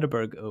 Here in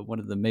Heidelberg, one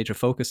of the major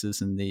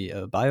focuses in the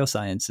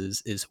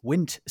biosciences is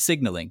Wnt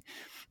signaling.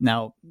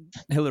 Now,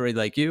 Hilary,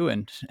 like you,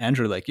 and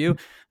Andrew, like you,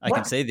 I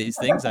can say these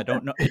things. I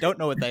don't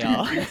know what they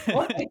are.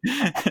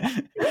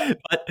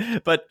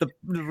 but the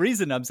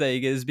reason I'm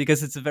saying is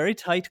because it's a very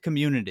tight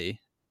community.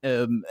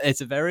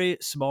 It's a very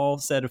small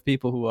set of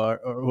people who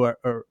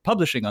are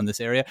publishing on this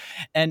area.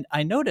 And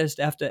I noticed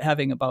after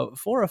having about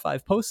 4 or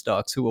 5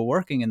 postdocs who were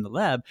working in the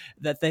lab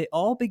that they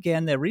all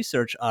began their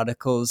research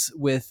articles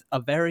with a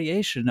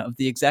variation of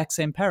the exact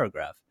same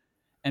paragraph.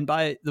 And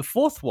by the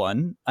 4th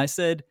one, I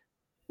said,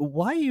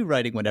 why are you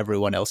writing what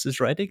everyone else is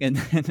writing? And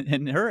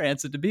her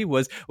answer to me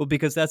was, well,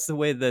 because that's the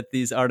way that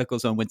these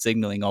articles on Wnt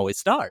signaling always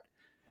start.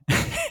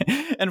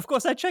 And of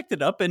course, I checked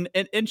it up, and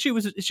she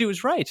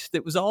was right.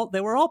 They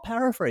were all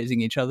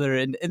paraphrasing each other,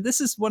 and this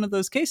is one of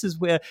those cases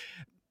where,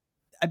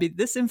 I mean,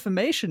 this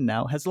information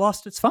now has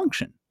lost its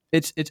function.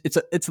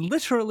 It's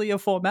literally a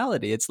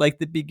formality. It's like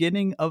the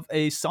beginning of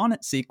a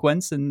sonnet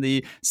sequence in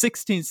the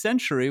 16th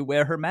century,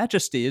 where Her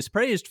Majesty is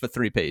praised for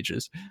 3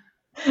 pages.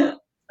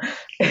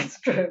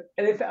 It's true.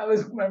 And if I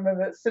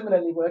remember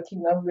similarly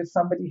working with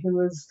somebody who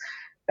was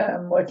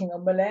working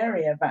on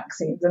malaria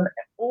vaccines, and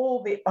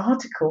all the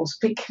articles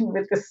begin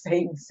with the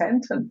same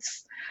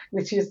sentence,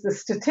 which is the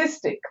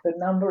statistic, the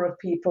number of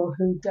people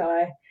who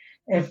die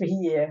every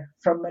year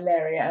from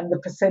malaria and the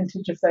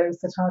percentage of those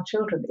that are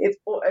children. It's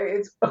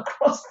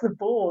across the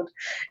board.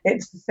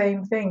 It's the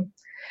same thing.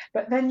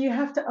 But then you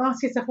have to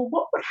ask yourself, well,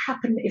 what would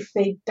happen if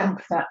they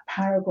dump that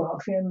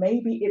paragraph?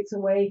 Maybe it's a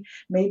way,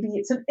 maybe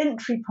it's an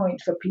entry point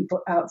for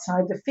people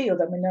outside the field.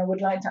 I mean, I would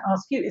like to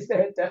ask you, is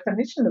there a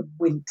definition of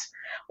Wnt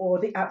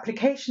or the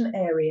application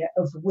area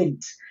of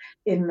Wnt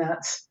in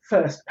that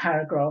first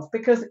paragraph?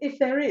 Because if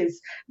there is,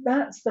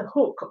 that's the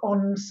hook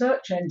on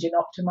search engine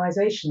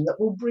optimization that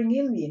will bring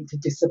in the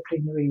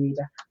interdisciplinary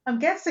reader. I'm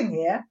guessing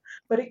here,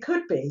 but it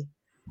could be.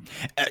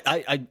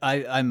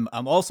 I'm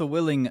also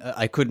willing.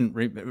 I couldn't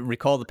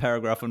recall the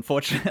paragraph,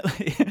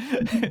 unfortunately.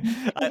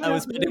 I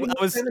was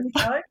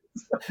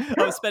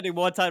spending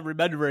more time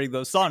remembering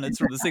those sonnets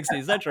from the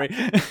 16th century.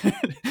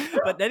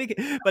 But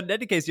in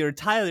any case, you're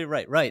entirely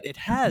right. Right, it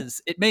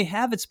may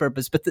have its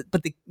purpose, but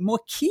the more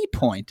key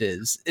point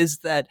is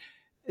that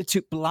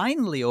to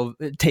blindly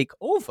take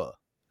over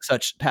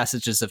such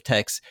passages of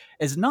text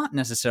is not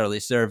necessarily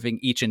serving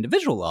each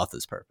individual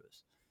author's purpose.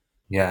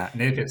 Yeah,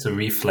 and if it's a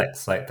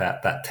reflex like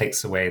that, that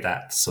takes away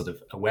that sort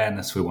of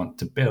awareness we want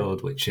to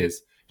build, which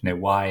is,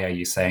 why are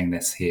you saying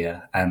this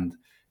here? And,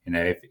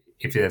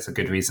 if there's a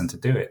good reason to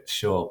do it,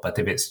 sure. But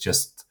if it's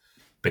just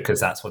because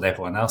that's what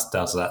everyone else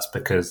does, or that's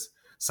because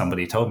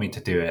somebody told me to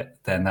do it,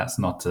 then that's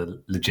not a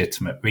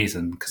legitimate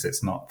reason, because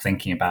it's not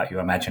thinking about your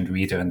imagined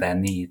reader and their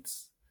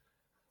needs.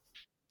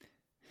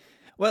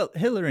 Well,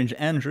 Hilary and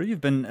Andrew, you've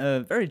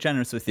been very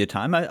generous with your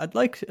time. I'd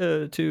like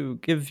to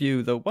give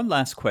you the one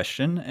last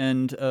question,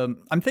 and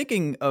I'm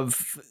thinking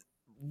of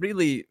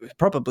really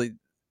probably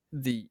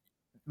the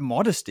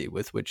modesty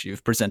with which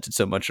you've presented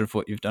so much of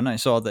what you've done. I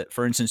saw that,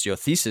 for instance, your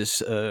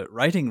thesis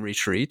writing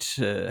retreat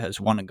has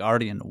won a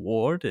Guardian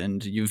Award,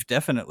 and you've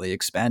definitely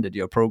expanded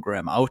your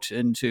program out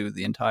into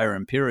the entire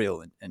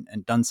Imperial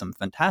and done some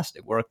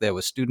fantastic work there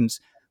with students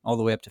all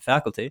the way up to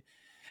faculty.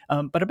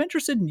 But I'm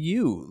interested in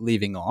you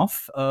leaving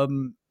off.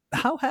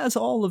 How has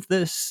all of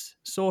this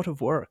sort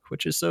of work,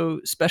 which is so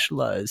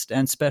specialized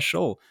and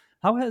special,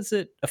 how has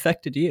it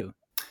affected you?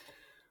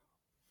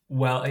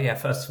 Well,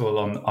 first of all,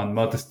 on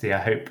modesty, I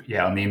hope,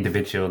 on the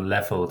individual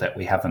level that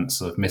we haven't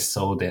sort of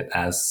missold it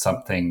as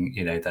something,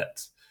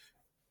 that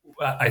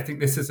I think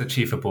this is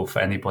achievable for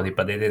anybody,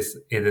 but it is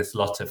a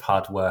lot of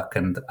hard work.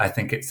 And I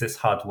think it's this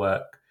hard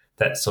work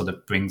that sort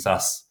of brings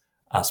us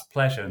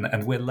pleasure,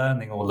 and we're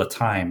learning all the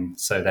time.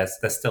 So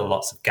there's still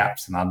lots of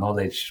gaps in our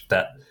knowledge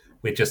that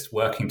we're just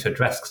working to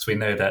address, because we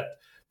know that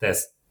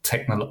there's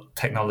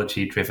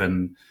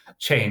technology-driven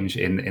change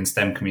in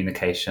STEM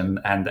communication,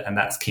 and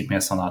that's keeping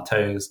us on our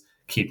toes,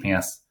 keeping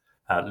us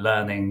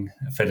learning,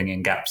 filling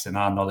in gaps in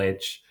our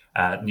knowledge.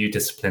 New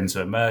disciplines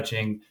are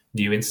emerging,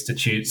 new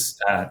institutes,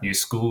 new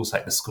schools,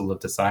 like the School of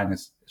Design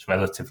is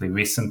relatively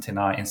recent in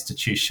our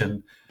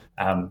institution.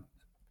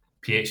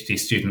 PhD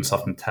students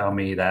often tell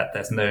me that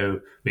there's no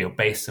real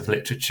base of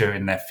literature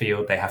in their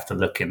field. They have to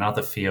look in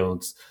other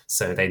fields,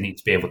 so they need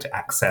to be able to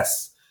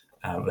access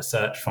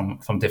research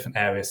from different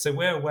areas. So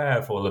we're aware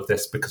of all of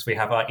this because we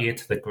have our ear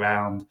to the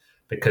ground,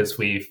 because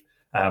we've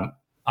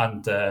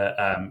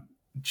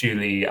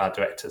Julie, our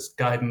director's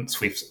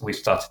guidance, we've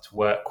started to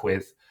work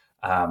with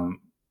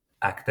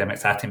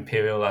academics at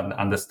Imperial and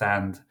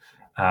understand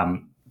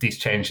these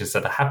changes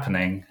that are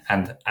happening,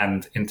 and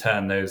in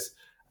turn those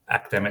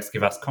academics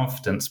give us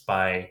confidence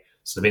by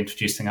sort of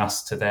introducing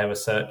us to their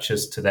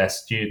researchers, to their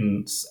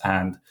students,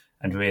 and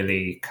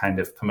really kind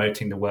of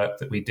promoting the work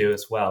that we do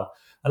as well.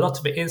 A lot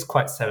of it is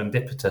quite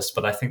serendipitous,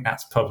 but I think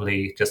that's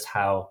probably just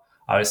how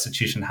our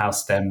institution, how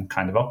STEM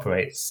kind of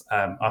operates.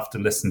 I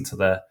often listen to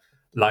the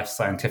Life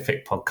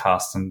Scientific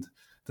podcast, and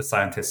the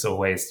scientists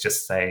always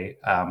just say,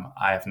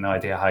 I have no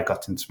idea how I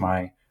got into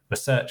my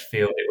research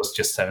field. It was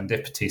just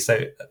serendipity.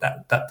 So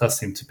that does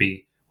seem to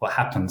be what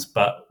happens.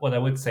 But what I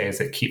would say is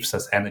it keeps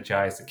us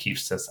energized, it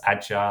keeps us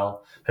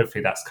agile.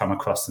 Hopefully that's come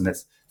across in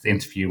this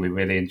interview. We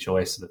really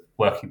enjoy sort of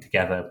working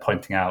together,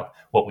 pointing out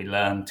what we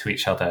learn to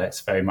each other.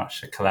 It's very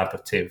much a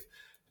collaborative,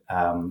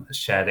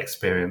 shared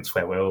experience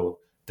where we're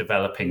all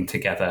developing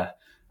together.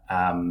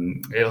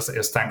 It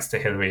was thanks to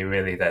Hilary,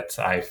 really, that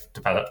I've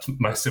developed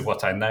most of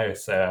what I know.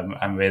 So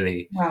I'm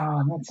really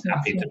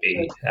happy to be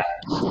with her.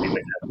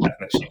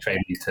 She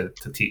trained me to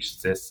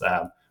teach this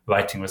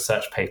writing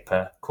research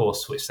paper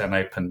course, which then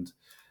opened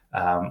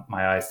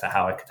my eyes to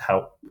how I could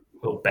help,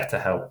 or better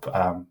help,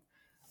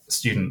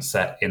 students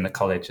in the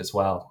college as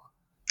well.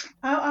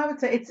 I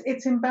would say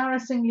it's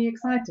embarrassingly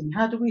exciting.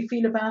 How do we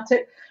feel about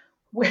it?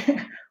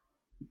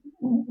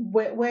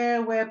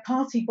 We're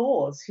party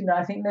bores.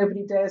 I think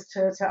nobody dares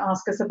to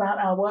ask us about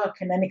our work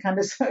in any kind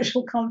of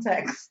social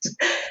context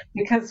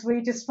because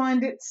we just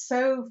find it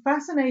so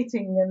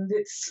fascinating and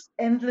it's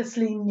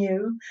endlessly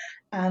new.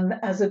 And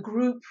as a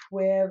group,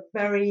 we're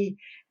very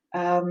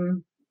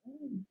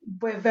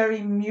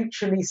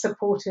mutually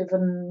supportive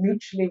and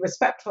mutually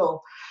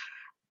respectful.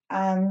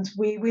 And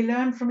we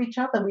learn from each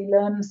other. We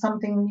learn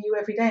something new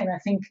every day. And I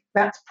think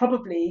that's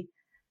probably,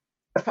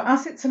 for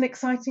us, it's an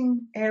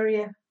exciting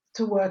area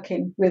to work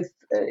in with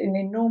an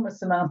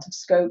enormous amount of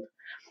scope.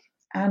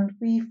 And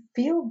we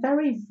feel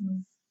very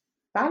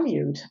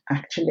valued,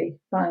 actually,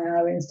 by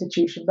our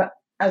institution. But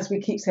as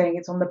we keep saying,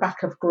 it's on the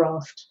back of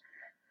graft,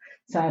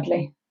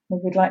 sadly.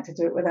 We'd like to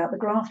do it without the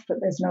graft, but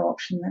there's no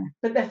option there.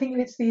 But I think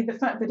it's the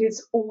fact that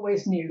it's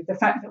always new, the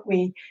fact that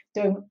we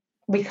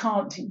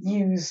can't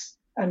use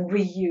and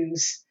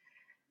reuse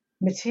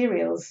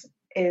materials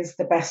is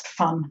the best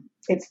fun.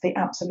 It's the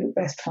absolute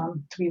best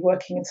fun to be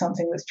working in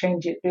something that's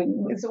changing.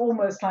 It's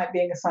almost like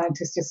being a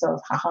scientist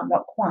yourself. Haha,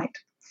 not quite.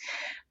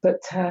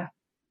 But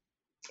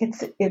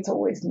it's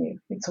always new.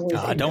 It's always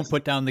don't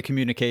put down the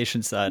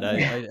communication side. I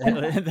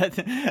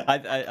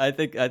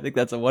think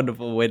that's a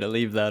wonderful way to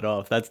leave that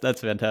off.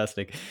 That's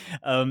fantastic.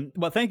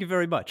 Well, thank you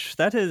very much.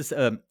 That is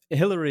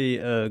Hilary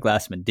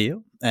Glassman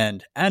Deal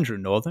and Andrew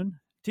Northern,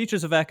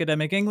 teachers of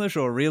academic English,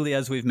 or really,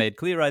 as we've made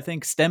clear, I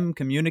think, STEM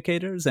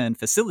communicators and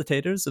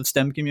facilitators of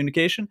STEM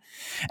communication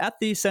at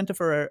the Centre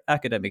for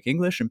Academic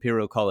English,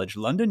 Imperial College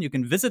London. You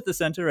can visit the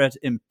centre at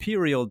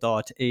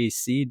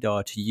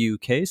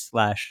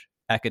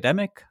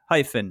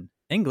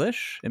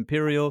imperial.ac.uk/academic-English,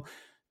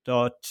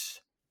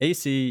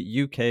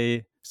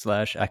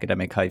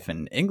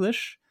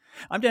 imperial.ac.uk/academic-English.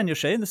 I'm Daniel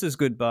Shea, and this is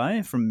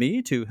goodbye from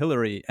me to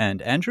Hilary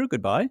and Andrew.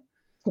 Goodbye.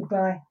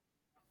 Goodbye.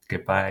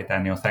 Goodbye,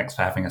 Daniel. Thanks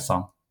for having us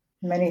on.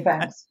 Many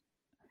thanks.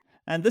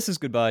 And this is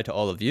goodbye to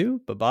all of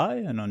you. Bye-bye,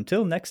 and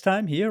until next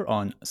time here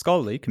on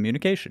Scholarly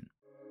Communication.